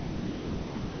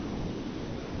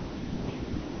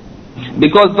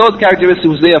 Because those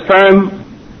characteristics they affirm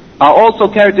are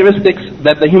also characteristics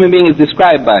that the human being is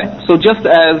described by. So just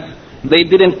as they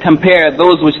didn't compare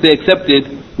those which they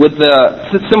accepted with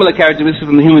the similar characteristics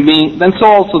of the human being, then so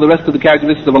also the rest of the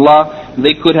characteristics of Allah,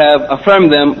 they could have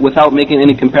affirmed them without making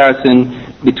any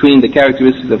comparison between the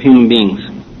characteristics of human beings.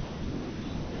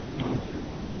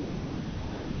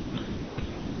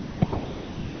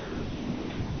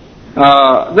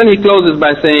 Then he closes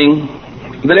by saying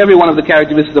that every one of the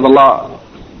characteristics of Allah,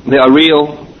 they are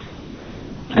real,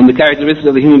 and the characteristics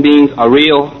of the human beings are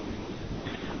real,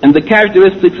 and the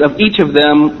characteristics of each of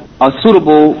them are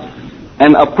suitable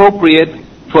and appropriate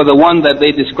for the one that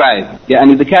they describe.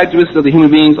 And the characteristics of the human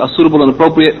beings are suitable and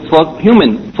appropriate for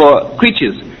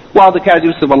creatures, while the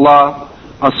characteristics of Allah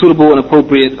are suitable and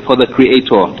appropriate for the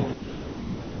Creator.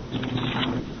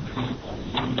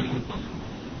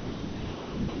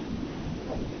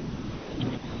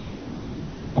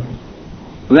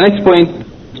 The next point,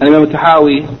 Imam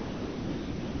Tahawi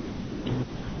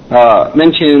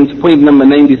mentions point number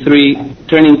 93,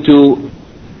 turning to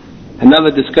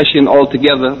another discussion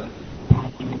altogether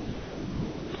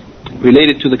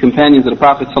related to the companions of the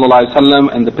Prophet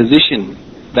ﷺ and the position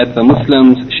that the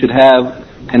Muslims should have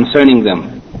concerning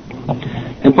them.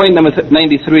 In point number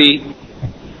 93,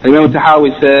 Imam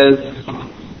Tahawi says,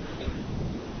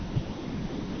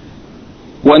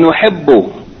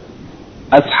 وَنُحِبُّ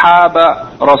أصحاب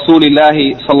رسول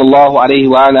الله صلى الله عليه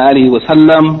وعلى آله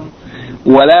وسلم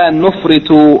ولا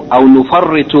نفرط أو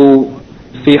نفرط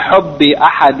في حب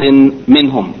أحد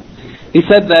منهم. He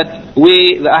said that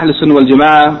we, the Ahl Sunnah wal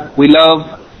Jama'ah, we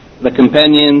love the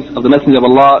companions of the Messenger of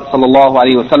Allah صلى الله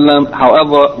عليه وسلم.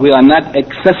 However, we are not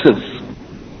excessive.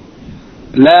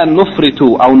 لا نفرط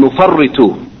أو نفرط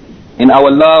in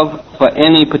our love for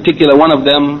any particular one of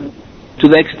them, to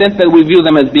the extent that we view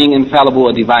them as being infallible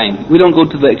or divine. We don't go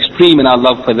to the extreme in our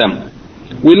love for them.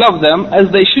 We love them as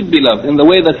they should be loved, in the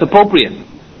way that's appropriate.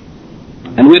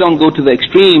 And we don't go to the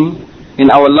extreme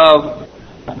in our love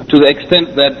to the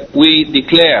extent that we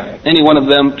declare any one of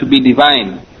them to be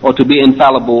divine or to be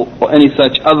infallible or any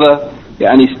such other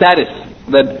any status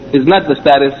that is not the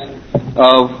status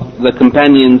of the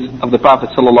companions of the Prophet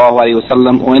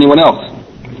ﷺ or anyone else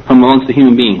from amongst the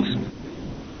human beings.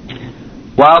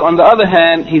 While on the other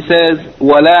hand, he says,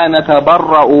 وَلَا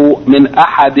نَتَبَرَّأُ مِنْ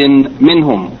أَحَدٍ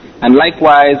مِّنْهُمْ. And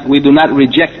likewise, we do not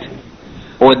reject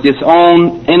or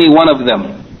disown any one of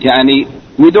them.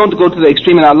 We don't go to the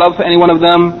extreme in our love for any one of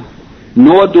them,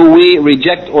 nor do we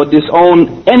reject or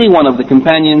disown any one of the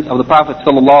companions of the Prophet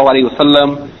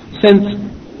ﷺ, since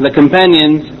the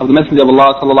companions of the Messenger of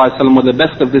Allah ﷺ were the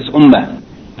best of this ummah,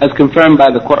 as confirmed by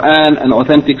the Quran and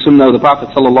authentic Sunnah of the Prophet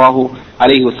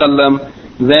ﷺ.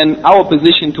 Then our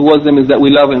position towards them is that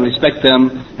we love and respect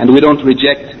them, and we don't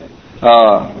reject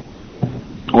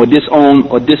or disown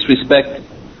or disrespect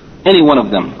any one of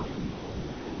them.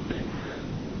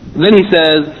 Then he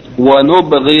says,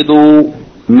 وَنُبْغِضُ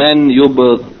مَنْ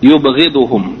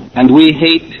يُبْغِضُهُمْ, and we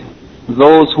hate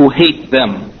those who hate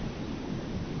them.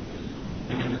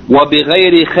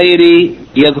 وَبِغَيْرِ خَيْرِ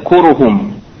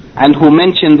يَذْكُرُهُمْ, and who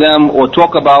mention them or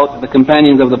talk about the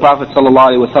companions of the Prophet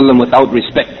ﷺ without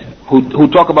respect, who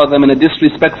talk about them in a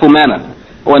disrespectful manner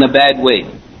or in a bad way.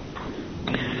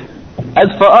 As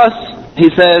for us, he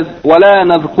says, وَلَا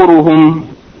نَذْكُرُهُمْ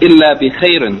إِلَّا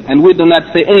بِخَيْرٍ, and we do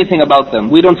not say anything about them.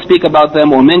 We don't speak about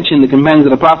them or mention the companions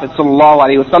of the Prophet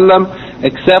ﷺ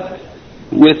except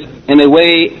in a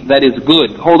way that is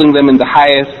good, holding them in the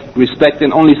highest respect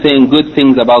and only saying good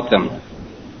things about them.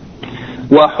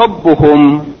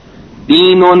 وَحُبُّهُمْ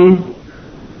دِينٌ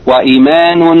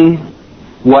وَإِيمَانٌ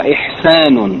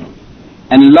وَإِحْسَانٌ,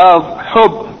 and love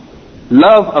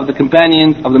of the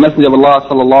companions of the Messenger of Allah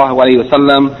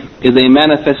ﷺ is a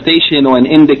manifestation or an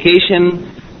indication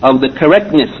of the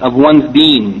correctness of one's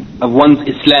deen, of one's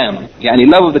Islam.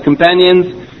 Love of the companions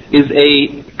is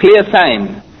a clear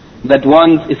sign that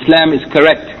one's Islam is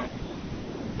correct.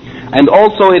 And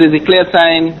also it is a clear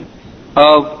sign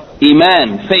of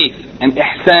Iman, faith, and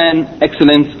Ihsan,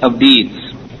 excellence of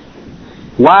deeds.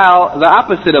 While the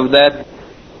opposite of that,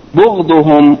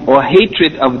 بغضهم, or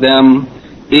hatred of them,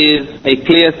 is a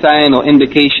clear sign or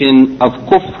indication of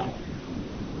kufr,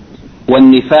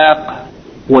 والنفاق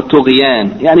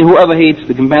والطغيان. Whoever hates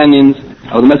the companions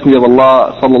of the Messenger of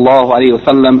Allah sallallahu alaihi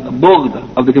wasallam,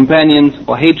 bughd of the companions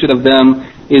or hatred of them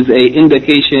is a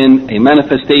indication, a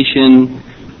manifestation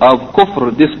of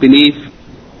kufr, disbelief,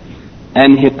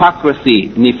 and hypocrisy,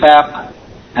 nifaq,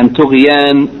 and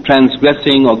tughyan,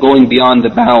 transgressing or going beyond the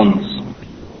bounds.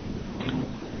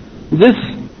 This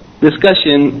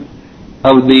discussion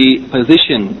of the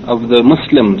position of the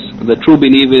Muslims, the true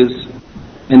believers,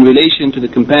 in relation to the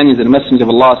companions of the Messenger of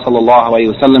Allah sallallahu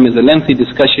alaihi wasallam is a lengthy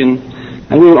discussion,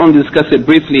 and we will only discuss it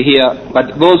briefly here.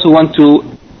 But those who want to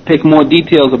take more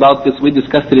details about this, we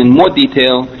discussed it in more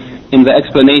detail in the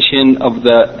explanation of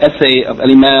the essay of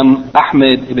Imam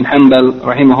Ahmad ibn Hanbal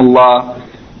rahimahullah,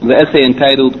 the essay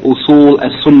entitled Usul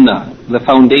as-Sunnah, the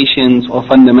foundations or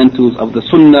fundamentals of the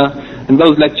Sunnah. In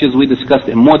those lectures we discussed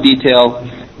in more detail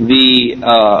the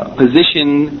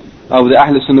position of the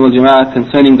Ahl Sunnah wal Jama'ah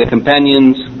concerning the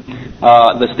companions,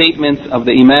 the statements of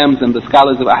the Imams and the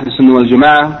scholars of Ahl Sunnah wal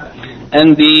Jama'ah,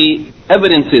 and the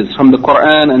evidences from the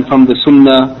Quran and from the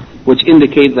Sunnah which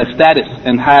indicate the status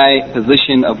and high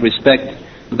position of respect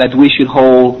that we should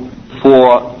hold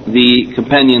for the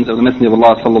companions of the Messenger of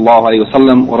Allah sallallahu alaihi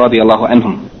wasallam wa radiyallahu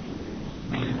anhum.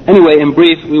 Anyway, in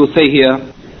brief, we will say here,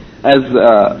 as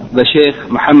the Shaykh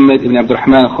Muhammad ibn Abdul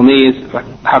Rahman al-Khumayz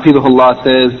hafidhullah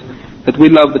says, that we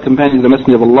love the companions of the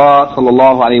Messenger of Allah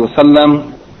sallallahu alaihi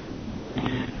wasallam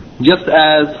just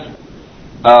as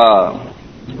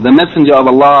the Messenger of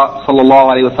Allah sallallahu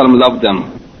alaihi wasallam loved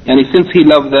them. And since he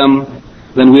loved them,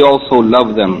 then we also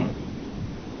love them.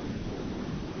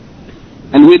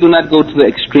 And we do not go to the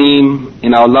extreme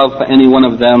in our love for any one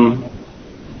of them,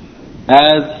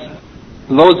 as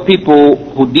those people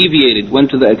who deviated, went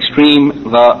to the extreme,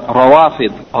 the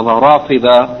Rawafid or the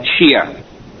Rafida Shia.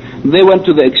 They went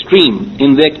to the extreme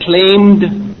in their claimed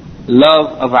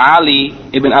love of Ali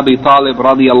ibn Abi Talib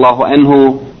radiyallahu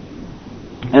anhu,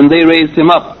 and they raised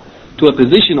him up to a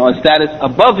position or a status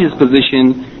above his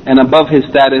position and above his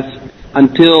status,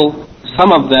 until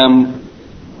some of them,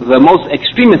 the most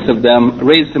extremist of them,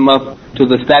 raised him up to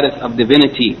the status of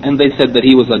divinity, and they said that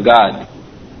he was a god,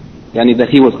 yani that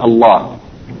he was Allah.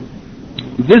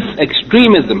 This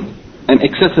extremism and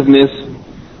excessiveness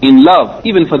in love,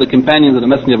 even for the companions of the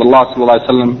Messenger of Allah sallallahu alaihi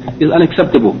wasallam, is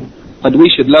unacceptable. But we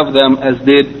should love them as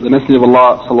did the Messenger of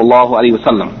Allah sallallahu alaihi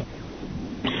wasallam.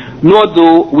 Nor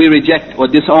do we reject or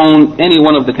disown any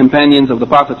one of the companions of the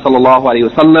Prophet sallallahu alaihi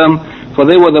wasallam, for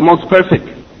they were the most perfect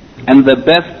and the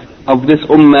best of this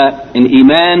ummah in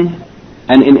iman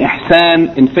and in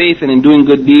ihsan, in faith and in doing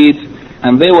good deeds,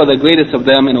 and they were the greatest of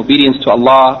them in obedience to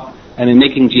Allah and in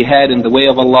making jihad in the way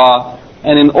of Allah,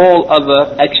 and in all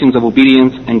other actions of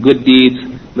obedience and good deeds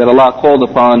that Allah called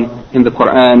upon in the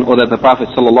Quran, or that the Prophet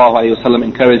ﷺ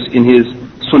encouraged in his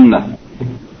Sunnah.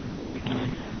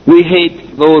 We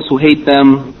hate those who hate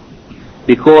them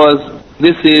because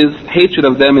hatred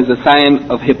of them is a sign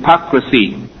of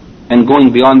hypocrisy and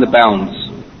going beyond the bounds.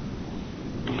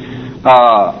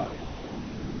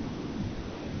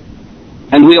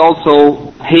 And we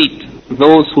also hate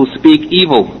those who speak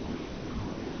evil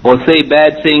or say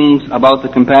bad things about the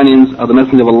companions of the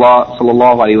Messenger of Allah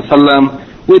sallallahu alaihi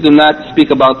wasallam. We do not speak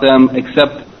about them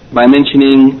except by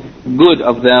mentioning good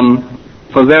of them.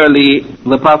 For verily,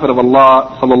 the Prophet of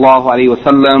Allah sallallahu alaihi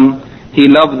wasallam, he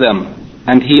loved them,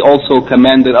 and he also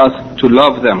commanded us to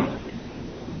love them.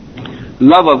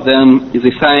 Love of them is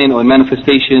a sign or a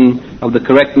manifestation of the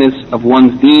correctness of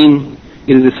one's deen.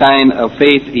 It is a sign of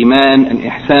faith, iman, and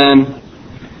ihsan.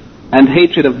 And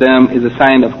hatred of them is a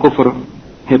sign of kufr,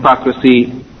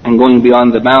 hypocrisy, and going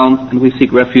beyond the bounds. And we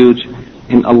seek refuge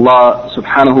in Allah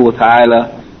subhanahu wa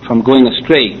ta'ala from going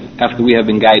astray after we have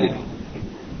been guided.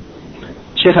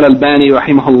 Shaykh al-Albani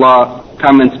rahimahullah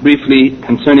comments briefly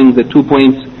concerning the 2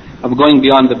 points of going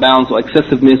beyond the bounds or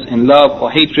excessiveness in love or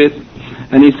hatred,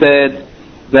 and he said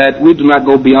that we do not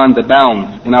go beyond the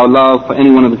bounds in our love for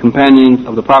any one of the companions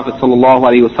of the Prophet sallallahu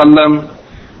alaihi wasallam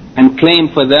and claim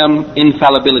for them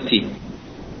infallibility.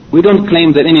 We don't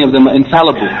claim that any of them are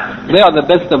infallible. They are the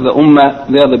best of the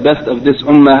ummah, they are the best of this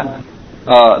ummah,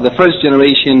 the first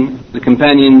generation, the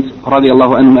companions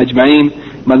radiallahu anhum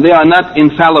ajma'in, but they are not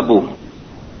infallible.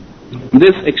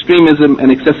 This extremism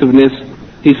and excessiveness,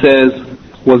 he says,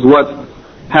 was what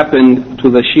happened to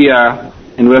the Shia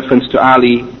in reference to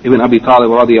Ali ibn Abi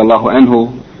Talib radiallahu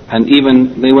anhu, and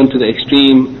even they went to the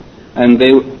extreme and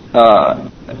they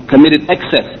committed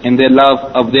excess in their love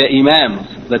of their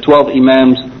imams, the 12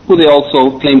 imams, who they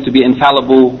also claimed to be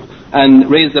infallible, and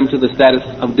raised them to the status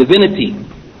of divinity,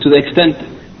 to the extent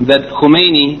that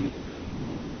Khomeini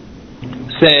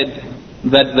said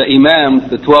that the imams,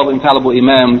 the 12 infallible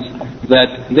imams,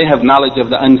 that they have knowledge of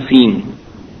the unseen,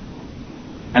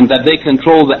 and that they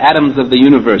control the atoms of the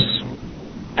universe,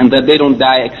 and that they don't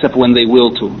die except when they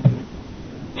will to.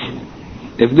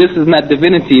 If this is not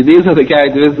divinity, these are the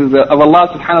characteristics of Allah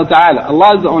subhanahu wa ta'ala.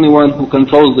 Allah is the only one who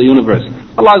controls the universe.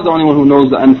 Allah is the only one who knows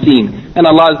the unseen. And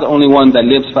Allah is the only one that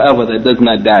lives forever, that does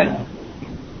not die.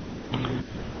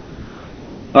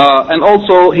 And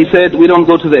also, he said, we don't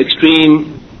go to the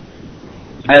extreme,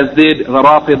 as did the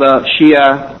Rafida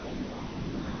Shia,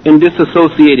 in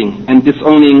disassociating and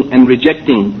disowning and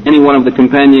rejecting any one of the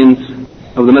companions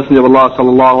of the Messenger of Allah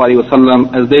sallallahu alaihi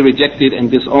wasallam, as they rejected and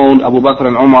disowned Abu Bakr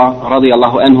and Umar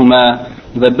radiyallahu anhuma,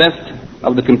 the best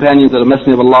of the companions of the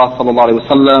Messenger of Allah sallallahu alaihi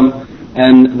wasallam,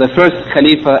 and the first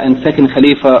Khalifa and second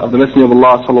Khalifa of the Messenger of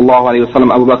Allah sallallahu alaihi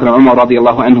wasallam, Abu Bakr and Umar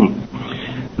radiyallahu anhum.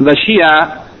 The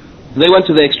Shia, they went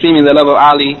to the extreme in the love of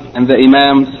Ali and the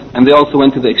Imams, and they also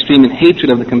went to the extreme in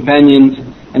hatred of the companions,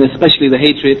 and especially the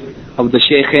hatred of the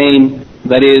Shaykhain,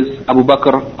 that is Abu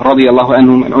Bakr radiallahu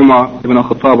anhum and Umar ibn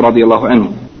al-Khattab radiallahu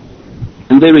anhum.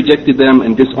 And they rejected them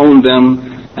and disowned them,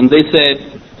 and they said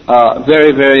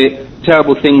very, very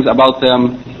terrible things about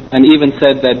them, and even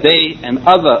said that they and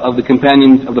other of the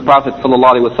companions of the Prophet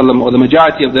sallallahu alaihi wasallam, or the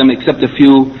majority of them except a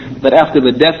few, that after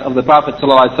the death of the Prophet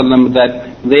sallallahu alaihi wasallam,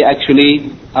 that they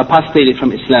actually apostated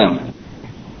from Islam.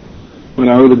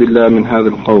 وَنَعُوذُ بِاللَّهِ مِنْ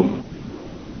هَذَا الْقَوْمِ.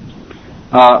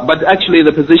 But actually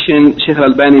the position, Shaykh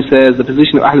al-Albani says, the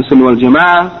position of Ahlul Sunnah wal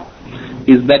Jama'ah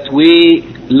is that we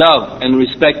love and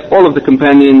respect all of the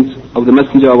companions of the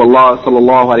Messenger of Allah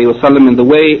sallallahu alaihi wasallam in the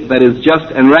way that is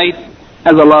just and right,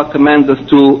 as Allah commands us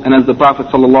to, and as the Prophet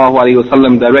sallallahu alaihi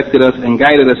wasallam directed us and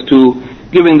guided us to,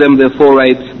 giving them their full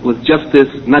rights with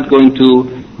justice, not going to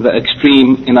the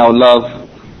extreme in our love,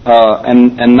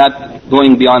 and not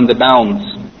going beyond the bounds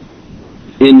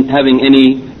in having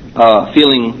any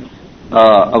feeling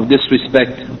of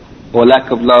disrespect or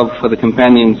lack of love for the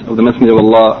companions of the Messenger of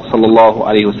Allah sallallahu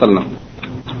alaihi wasallam.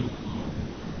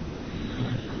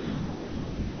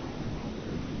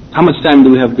 How much time do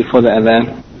we have before the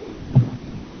adhan?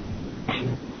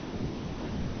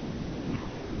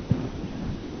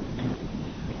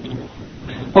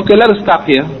 Okay, let us stop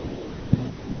here.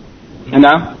 And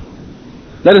now,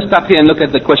 let us stop here and look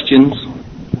at the questions.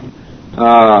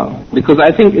 Because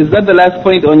I think, is that the last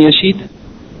point on your sheet?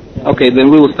 Okay, then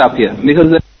we will stop here.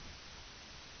 Because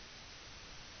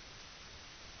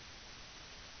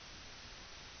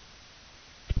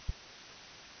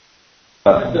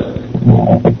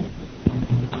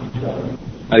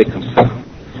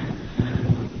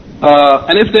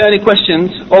and if there are any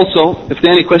questions, also, if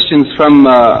there are any questions from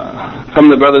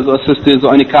the brothers or sisters,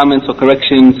 or any comments or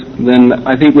corrections, then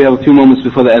I think we have a few moments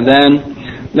before the adhan.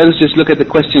 Let us just look at the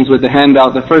questions with the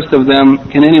handout. The first of them,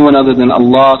 can anyone other than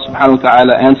Allah subhanahu wa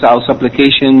ta'ala answer our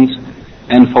supplications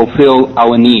and fulfill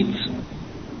our needs?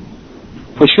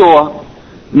 For sure,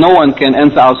 no one can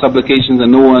answer our supplications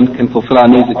and no one can fulfill our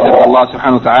needs except Allah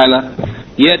subhanahu wa ta'ala.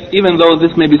 Yet, even though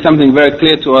this may be something very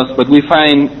clear to us, but we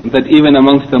find that even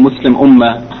amongst the Muslim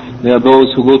ummah, there are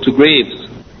those who go to graves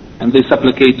and they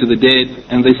supplicate to the dead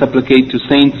and they supplicate to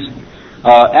saints,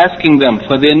 asking them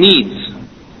for their needs,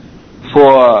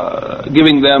 for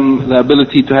giving them the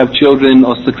ability to have children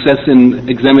or success in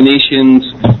examinations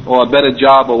or a better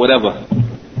job or whatever.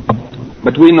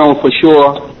 But we know for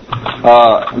sure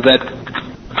that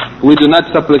we do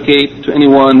not supplicate to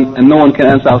anyone, and no one can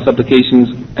answer our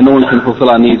supplications, and no one can fulfill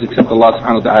our needs except Allah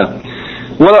subhanahu wa ta'ala.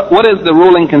 What is the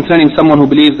ruling concerning someone who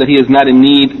believes that he is not in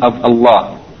need of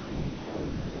Allah?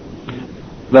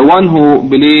 The one who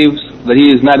believes that he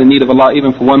is not in need of Allah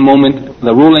even for one moment,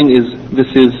 the ruling is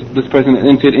this person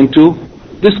entered into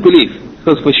disbelief,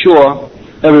 because for sure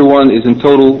everyone is in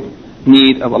total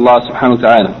need of Allah subhanahu wa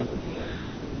ta'ala.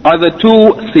 Are the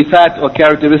two sifat or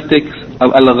characteristics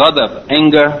of al-ghadab,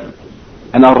 anger,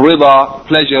 and al-rida,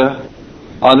 pleasure,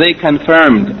 are they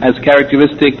confirmed as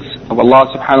characteristics of Allah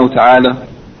subhanahu wa ta'ala?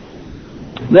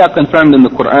 They are confirmed in the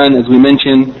Quran, as we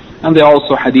mentioned, and there are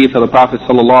also hadith of the Prophet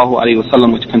sallallahu alaihi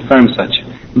wasallam which confirm such.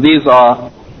 These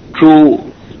are true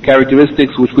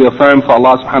characteristics which we affirm for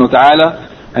Allah subhanahu wa ta'ala,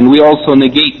 and we also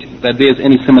negate that there is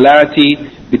any similarity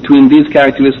between these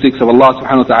characteristics of Allah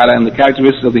subhanahu wa ta'ala and the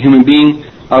characteristics of the human being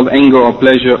of anger or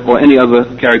pleasure or any other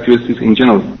characteristics in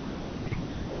general.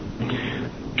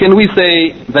 Can we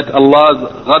say that Allah's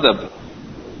ghadab,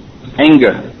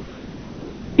 anger,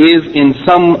 is in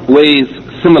some ways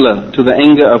similar to the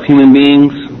anger of human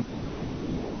beings?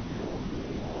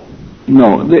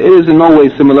 No, it is in no way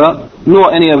similar,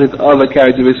 nor any of its other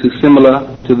characteristics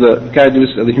similar to the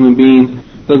characteristics of the human being,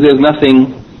 because there is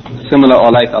nothing similar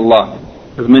or like Allah,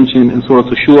 as mentioned in Surah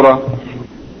Al-Shura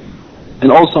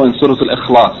and also in Surah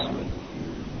Al-Ikhlas.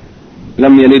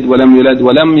 لم يلد ولم يولد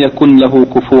ولم يكن له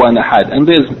كفوا أحد. And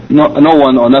there is no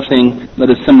one or nothing that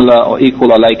is similar or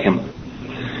equal or like him.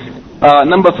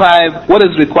 Number 5, what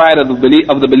is required of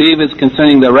the believers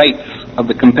concerning the rights of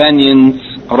the companions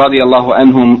radiallahu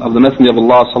anhum of the Messenger of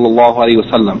Allah sallallahu alayhi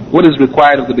wasallam. What is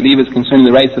required of the believers concerning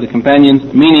the rights of the companions,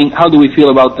 meaning how do we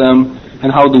feel about them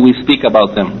and how do we speak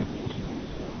about them?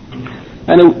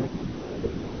 And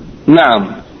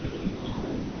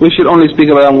we should only speak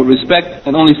about them with respect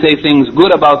and only say things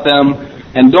good about them,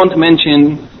 and don't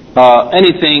mention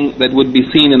anything that would be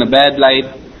seen in a bad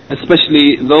light,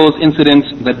 especially those incidents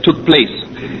that took place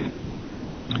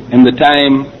in the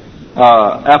time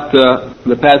after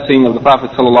the passing of the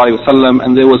Prophet ﷺ,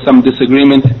 and there was some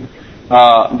disagreement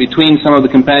between some of the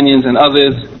companions and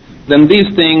others. Then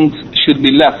these things should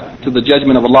be left to the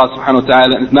judgment of Allah subhanahu wa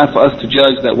ta'ala, and it's not for us to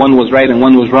judge that one was right and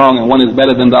one was wrong and one is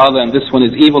better than the other and this one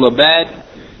is evil or bad.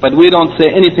 But we don't say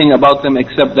anything about them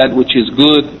except that which is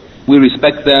good. We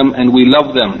respect them and we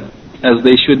love them as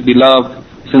they should be loved,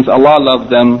 since Allah loved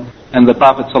them and the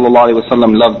Prophet ﷺ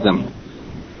loved them.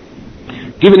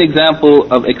 Give an example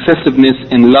of excessiveness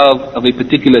in love of a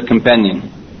particular companion.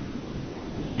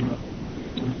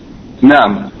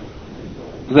 Now,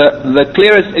 the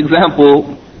clearest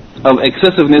example of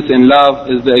excessiveness in love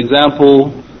is the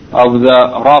example of the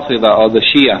Rafida or the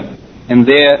Shia and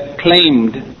their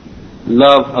claimed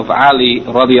love of Ali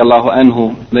radiallahu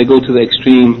anhu. They go to the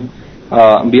extreme,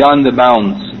 beyond the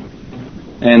bounds,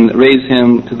 and raise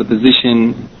him to the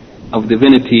position of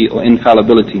divinity or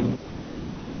infallibility.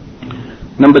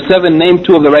 Number 7, name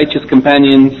 2 of the righteous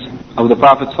companions of the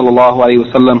Prophet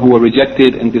ﷺ who were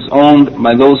rejected and disowned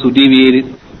by those who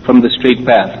deviated from the straight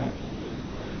path.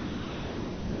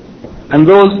 And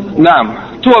those,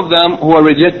 2 of them who were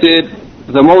rejected,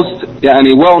 the most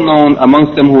well-known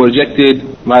amongst them who were rejected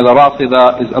by the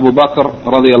Rafida is Abu Bakr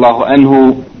radiallahu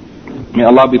anhu, may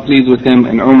Allah be pleased with him,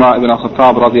 and Umar ibn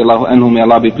al-Khattab radiallahu anhu, may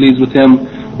Allah be pleased with him.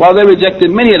 While they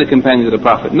rejected many of the companions of the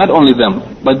Prophet, not only them,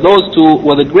 but those 2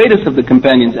 were the greatest of the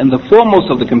companions and the foremost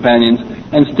of the companions,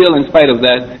 and still in spite of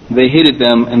that, they hated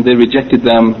them and they rejected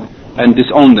them and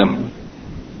disowned them.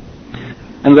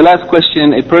 And the last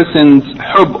question, a person's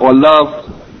hub or love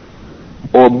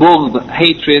or bughd,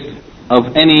 hatred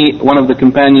of any one of the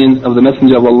companions of the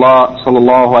Messenger of Allah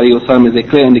sallallahu alayhi wa sallam is a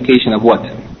clear indication of what?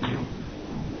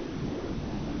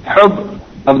 Hub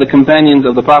of the companions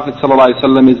of the Prophet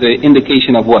ﷺ is an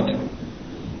indication of what?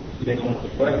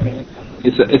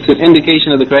 It's an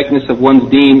indication of the correctness of one's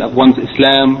deen, of one's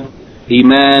Islam,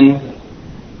 Iman,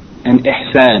 and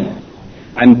Ihsan.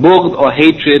 And bughd or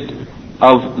hatred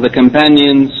of the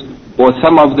companions, or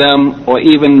some of them, or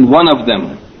even one of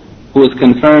them, who is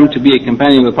confirmed to be a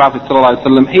companion of the Prophet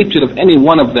ﷺ, hatred of any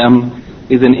one of them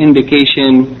is an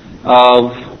indication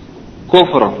of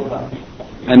kufr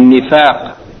and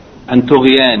nifaq and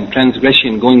tughyan,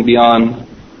 transgression, going beyond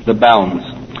the bounds.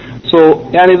 So,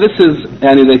 this is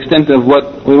the extent of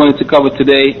what we wanted to cover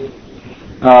today.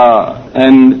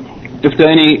 And if there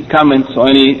are any comments or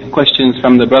any questions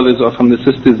from the brothers or from the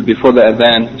sisters before the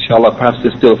adhan, inshallah, perhaps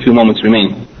there's still a few moments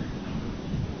remain.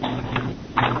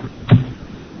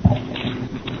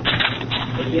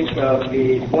 I think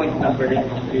the point number 3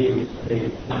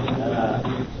 is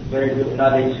very good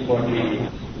knowledge for the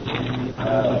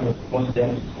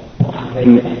Muslims.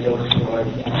 Because the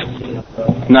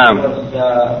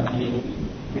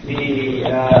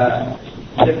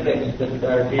difference that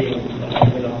are being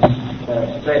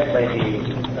spread by the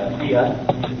Shia,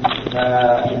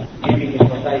 giving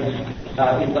emphasize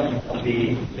impact of the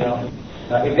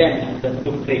events that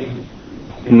took place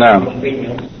in the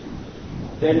companions,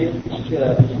 then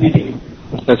it's leading.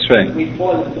 That's right. We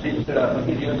fall into this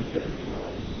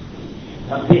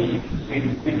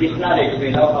with this knowledge we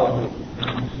know how to.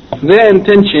 Their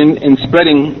intention in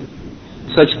spreading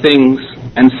such things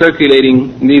and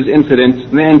circulating these incidents,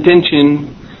 their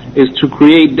intention is to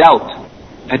create doubt,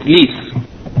 at least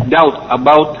doubt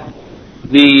about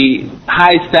the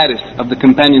high status of the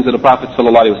companions of the Prophet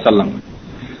ﷺ.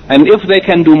 And if they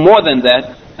can do more than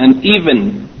that, and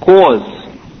even cause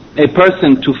a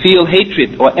person to feel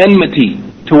hatred or enmity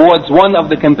towards one of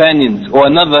the companions or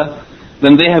another,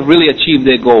 then they have really achieved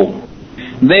their goal.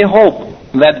 They hope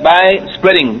that by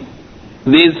spreading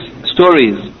these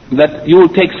stories that you will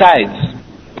take sides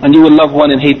and you will love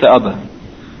one and hate the other.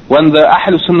 When the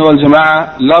Ahlul Sunnah wal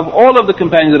Jama'ah love all of the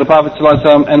companions of the Prophet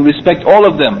ﷺ and respect all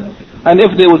of them, and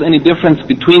if there was any difference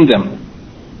between them,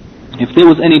 if there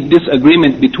was any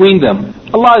disagreement between them,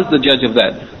 Allah is the judge of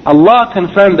that. Allah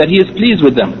confirmed that He is pleased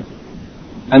with them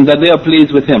and that they are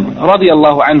pleased with Him.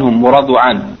 Radiyallahu anhum wa radu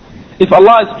an. If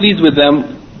Allah is pleased with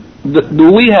them,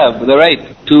 do we have the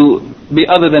right to be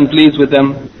other than pleased with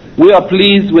them? We are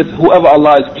pleased with whoever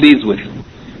Allah is pleased with.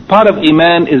 Part of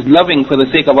Iman is loving for the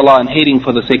sake of Allah and hating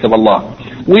for the sake of Allah.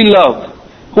 We love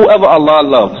whoever Allah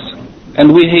loves,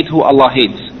 and we hate who Allah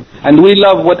hates. And we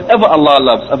love whatever Allah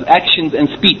loves of actions and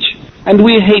speech, and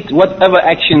we hate whatever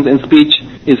actions and speech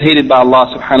is hated by Allah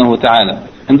subhanahu wa ta'ala.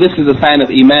 And this is a sign of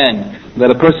Iman,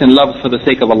 that a person loves for the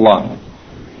sake of Allah.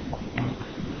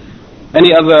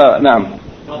 Any other, naam?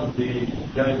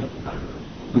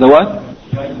 The what?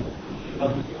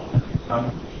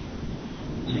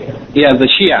 Yeah, the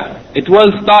Shia. It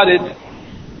was started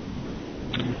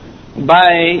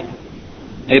by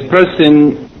a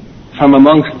person from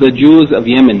amongst the Jews of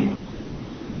Yemen,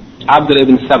 Abdullah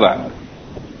ibn Saba.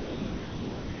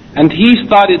 And he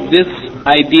started this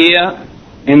idea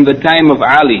in the time of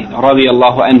Ali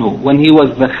radiallahu anhu, when he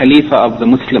was the Khalifa of the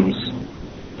Muslims.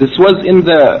 This was in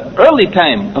the early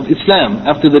time of Islam,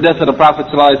 after the death of the Prophet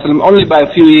ﷺ, only by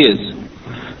a few years.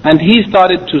 And he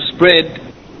started to spread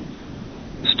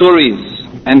stories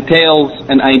and tales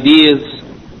and ideas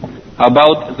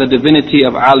about the divinity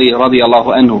of Ali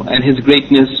radiallahu anhu, and his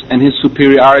greatness and his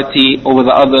superiority over the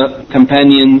other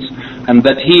companions, and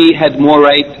that he had more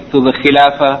right to the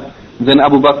Khilafah than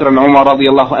Abu Bakr and Umar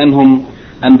radiallahu anhum,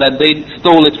 and that they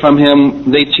stole it from him,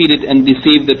 they cheated and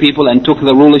deceived the people and took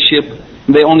the rulership.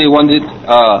 They only wanted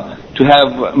to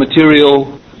have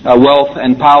material wealth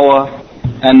and power,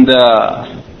 and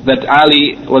that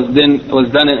Ali was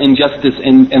done an injustice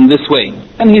in this way.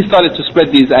 And he started to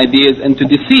spread these ideas and to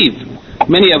deceive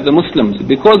many of the Muslims,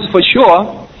 because for sure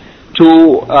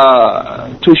to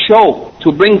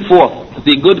bring forth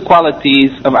the good qualities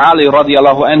of Ali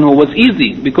radiallahu anhu was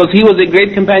easy, because he was a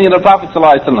great companion of the Prophet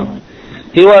sallallahu alaihi wasallam.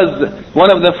 He was one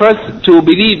of the first to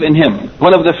believe in him,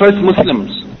 one of the first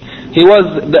Muslims. He was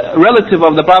the relative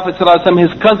of the Prophet ﷺ,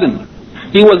 his cousin.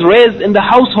 He was raised in the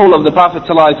household of the Prophet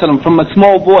ﷺ from a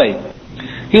small boy.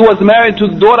 He was married to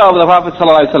the daughter of the Prophet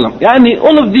ﷺ. Yani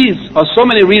all of these are so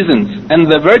many reasons,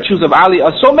 and the virtues of Ali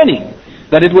are so many,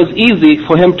 that it was easy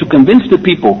for him to convince the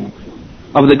people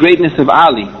of the greatness of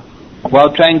Ali,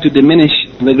 while trying to diminish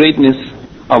the greatness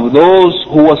of those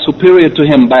who were superior to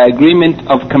him by agreement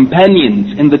of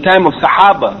companions. In the time of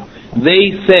Sahaba,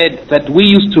 they said that we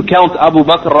used to count Abu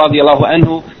Bakr radiallahu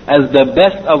anhu as the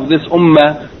best of this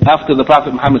ummah after the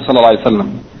Prophet Muhammad sallallahu alaihi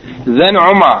wasallam. Then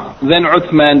Umar, then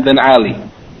Uthman, then Ali.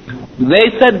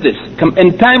 They said this.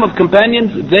 In time of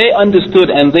companions, they understood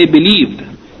and they believed,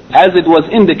 as it was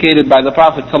indicated by the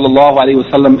Prophet sallallahu alaihi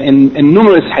wasallam in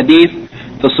numerous hadith,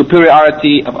 the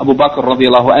superiority of Abu Bakr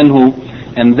radiallahu anhu.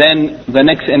 And then the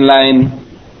next in line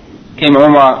came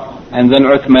Umar, and then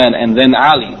Uthman, and then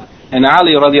Ali. And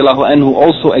Ali radiallahu anhu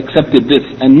also accepted this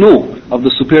and knew of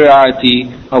the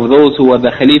superiority of those who were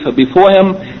the Khalifa before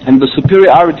him, and the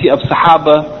superiority of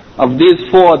Sahaba, of these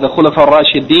four, the Khulafa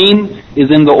al-Rashideen, is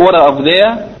in the order of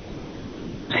their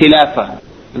Khilafah.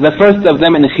 The first of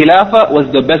them in Khilafah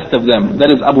was the best of them, that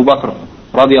is Abu Bakr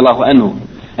radiallahu anhu.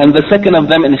 And the second of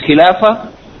them in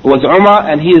Khilafah was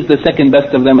Umar, and he is the second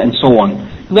best of them, and so on.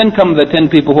 Then come the 10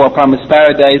 people who are promised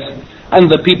paradise, and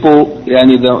the people,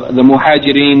 the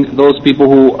Muhajireen, those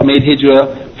people who made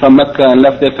hijrah from Mecca and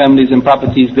left their families and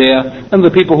properties there, and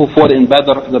the people who fought in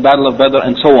Badr, the battle of Badr,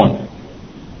 and so on.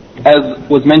 As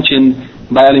was mentioned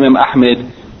by Imam Ahmed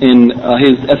in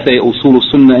his essay Usul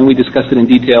al-Sunnah, and we discussed it in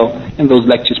detail in those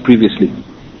lectures previously.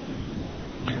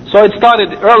 So it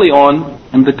started early on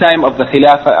in the time of the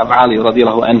Khilafah of Ali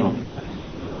radiallahu anhu.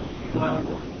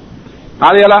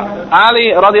 Ali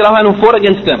radiallahu anhu fought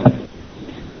against them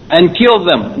and killed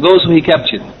them, those who he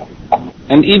captured,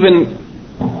 and even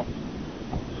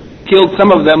killed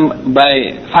some of them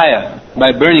by fire,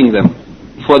 by burning them,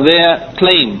 for their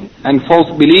claim and false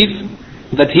belief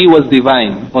that he was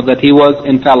divine or that he was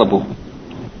infallible.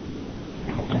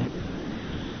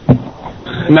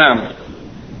 Now,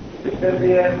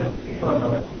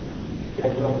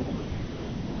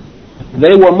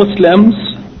 they were Muslims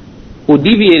who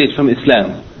deviated from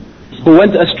Islam, who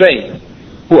went astray,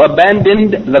 who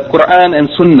abandoned the Quran and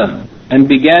Sunnah and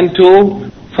began to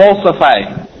falsify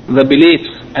the beliefs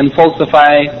and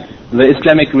falsify the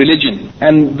Islamic religion,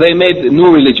 and they made a new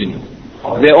religion,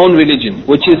 their own religion,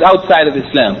 which is outside of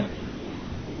Islam.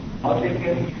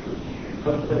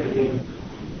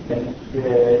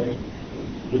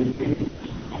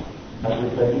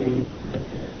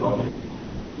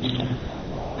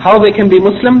 How they can be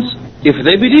Muslims? If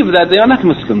they believe that, they are not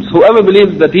Muslims. Whoever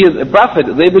believes that he is a prophet,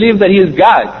 they believe that he is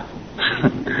God.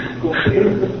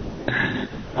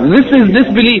 This is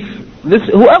disbelief.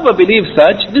 Whoever believes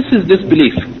such, this is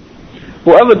disbelief.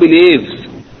 Whoever believes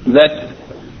that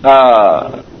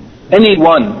any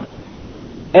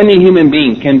human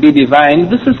being can be divine,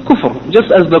 this is kufr.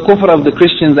 Just as the kufr of the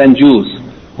Christians and Jews,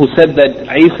 who said that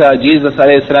Jesus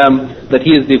alayhi salam, that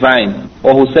he is divine.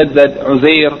 or who said that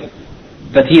Uzair,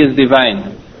 that he is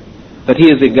divine, that he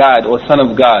is a God or son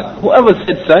of God, whoever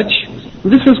said such,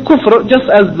 this is kufr, just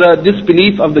as the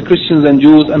disbelief of the Christians and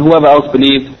Jews and whoever else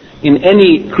believed in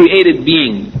any created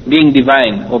being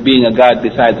divine or being a God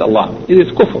besides Allah. It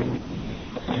is kufr.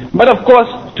 But of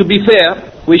course, to be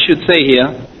fair, we should say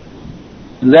here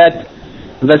that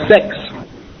the sects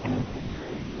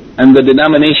and the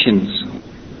denominations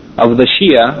of the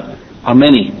Shia are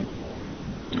many,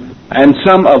 and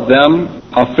some of them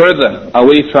are further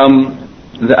away from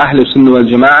the Ahlul Sunnah wal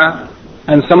Jama'ah,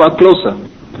 and some are closer.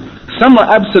 Some are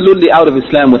absolutely out of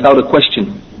Islam without a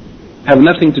question, have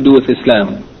nothing to do with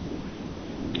Islam,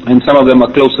 and some of them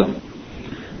are closer.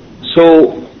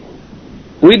 So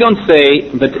we don't say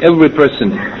that every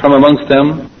person from amongst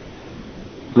them,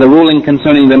 the ruling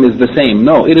concerning them is the same.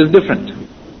 No, it is different.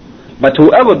 But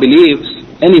whoever believes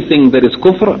anything that is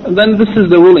kufr, then this is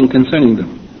the ruling concerning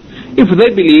them. If they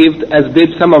believed, as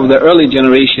did some of the early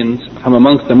generations from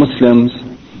amongst the Muslims,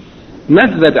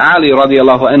 not that Ali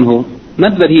radiallahu anhu,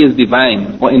 not that he is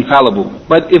divine or infallible,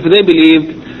 but if they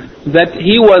believed that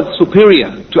he was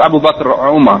superior to Abu Bakr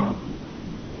or Umar,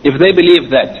 if they believed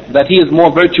that he is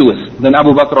more virtuous than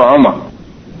Abu Bakr or Umar,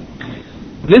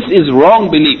 this is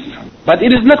wrong belief, but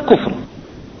it is not kufr.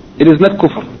 It is not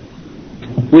kufr.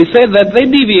 We say that they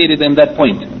deviated in that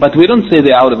point, but we don't say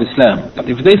they're out of Islam. But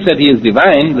if they said he is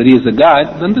divine, that he is a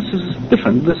God, then this is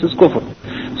different. This is kufr.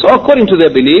 So according to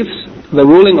their beliefs, the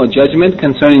ruling or judgment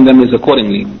concerning them is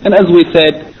accordingly. And as we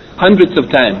said hundreds of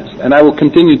times, and I will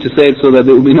continue to say it so that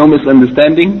there will be no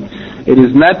misunderstanding, it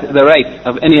is not the right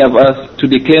of any of us to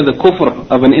declare the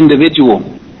kufr of an individual.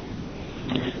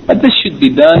 But this should be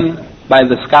done by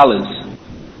the scholars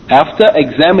after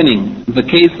examining the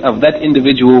case of that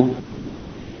individual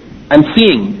and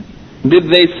seeing, did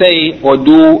they say or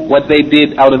do what they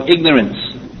did out of ignorance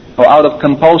or out of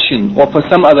compulsion or for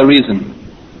some other reason,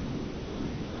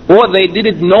 or they did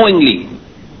it knowingly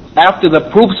after the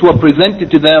proofs were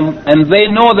presented to them and they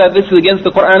know that this is against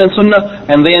the Quran and Sunnah,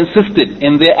 and they insisted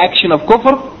in their action of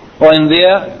kufr or in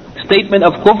their statement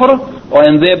of kufr or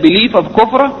in their belief of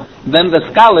kufr. Then the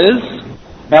scholars,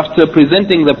 after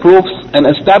presenting the proofs and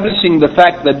establishing the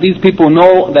fact that these people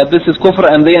know that this is kufr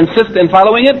and they insist in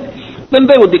following it, then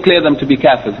they would declare them to be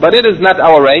kafirs. But it is not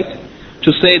our right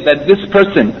to say that this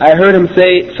person, I heard him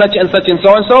say such and such and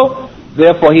so and so,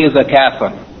 therefore he is a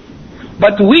kafir.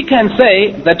 But we can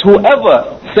say that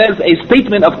whoever says a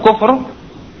statement of kufr,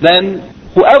 then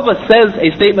whoever says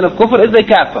a statement of kufr is a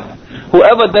kafir.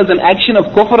 Whoever does an action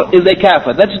of kufr is a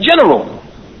kafir. That's general.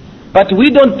 But we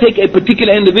don't take a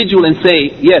particular individual and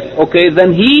say, yes, okay,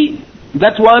 then he,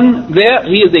 that one there,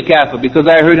 he is a kafir because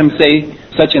I heard him say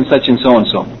such and such and so and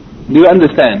so. Do you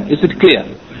understand? Is it clear?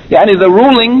 Yani the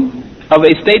ruling of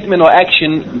a statement or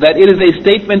action that it is a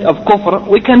statement of kufr,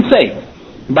 we can say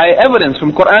by evidence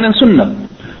from Quran and Sunnah.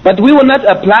 But we will not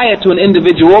apply it to an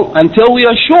individual until we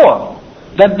are sure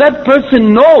that that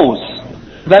person knows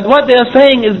that what they are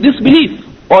saying is disbelief,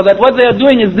 or that what they are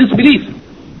doing is disbelief.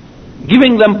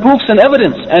 Giving them proofs and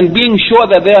evidence and being sure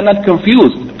that they are not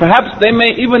confused. Perhaps they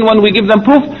may, even when we give them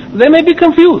proof, they may be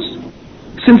confused.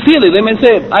 Sincerely, they may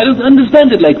say, I don't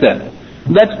understand it like that.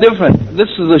 That's different. This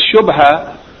is a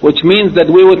shubha, which means that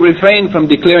we would refrain from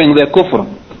declaring their kufr.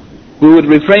 We would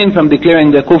refrain from declaring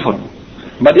their kufr.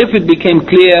 But if it became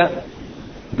clear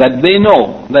that they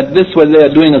know that this what they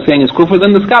are doing or saying is kufr,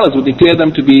 then the scholars would declare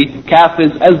them to be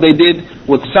kafirs, as they did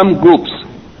with some groups,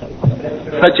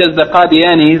 such as the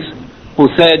Qadianis, who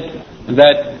said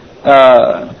that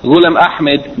Ghulam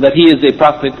Ahmed, that he is a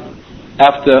prophet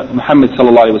after Muhammad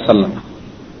sallallahu alaihi wasallam.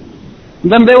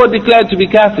 Then they were declared to be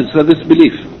kafirs for this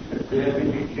belief.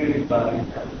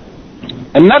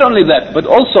 And not only that, but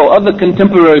also other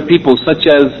contemporary people such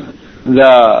as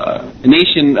the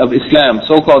Nation of Islam,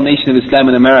 so-called Nation of Islam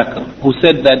in America, who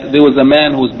said that there was a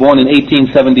man who was born in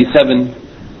 1877,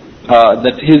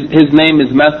 that his name is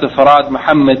Master Farad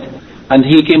Muhammad, and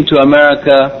he came to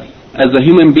America as a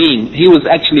human being. He was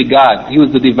actually God. He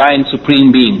was the divine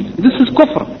supreme being. This is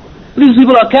kufr. These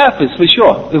people are kafirs for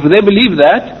sure. If they believe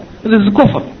that, this is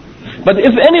kufr. But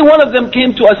if any one of them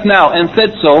came to us now and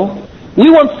said so, we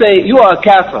won't say, you are a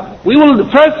kafir. We will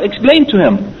first explain to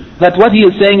him that what he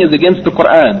is saying is against the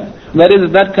Quran, that it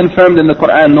is not confirmed in the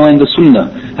Quran nor in the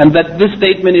Sunnah, and that this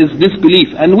statement is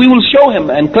disbelief. And we will show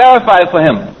him and clarify for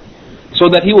him, so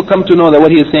that he will come to know that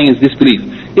what he is saying is disbelief.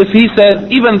 If he says,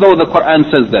 even though the Quran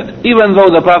says that, even though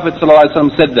the Prophet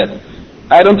ﷺ said that,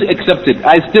 I don't accept it,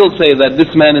 I still say that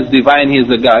this man is divine, he is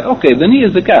a God. Okay, then he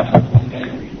is a kafir.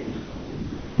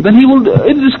 Then he will,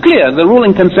 it is clear, the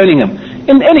ruling concerning him.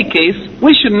 In any case,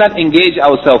 we should not engage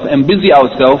ourselves and busy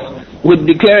ourselves with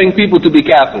declaring people to be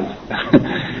kafirs.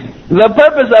 The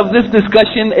purpose of this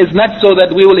discussion is not so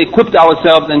that we will equip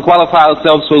ourselves and qualify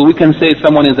ourselves so we can say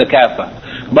someone is a kafir.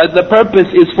 But the purpose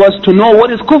is for us to know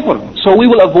what is kufr, so we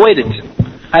will avoid it.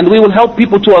 And we will help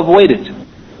people to avoid it.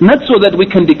 Not so that we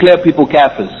can declare people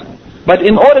kafirs, but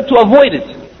in order to avoid it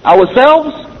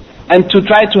ourselves and to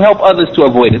try to help others to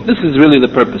avoid it. This is really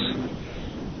the purpose.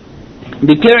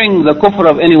 Declaring the kufr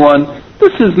of anyone,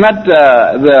 this is not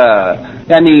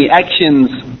any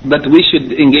actions that we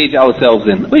should engage ourselves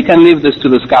in. We can leave this to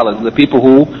the scholars, the people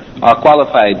who are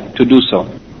qualified to do so.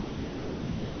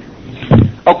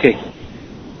 Okay.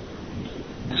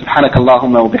 سبحانك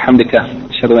اللهم وبحمدك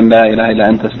أشهد أن لا إله إلا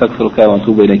أنت أستغفرك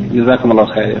وأتوب إليك. جزاكم الله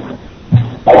خيرا.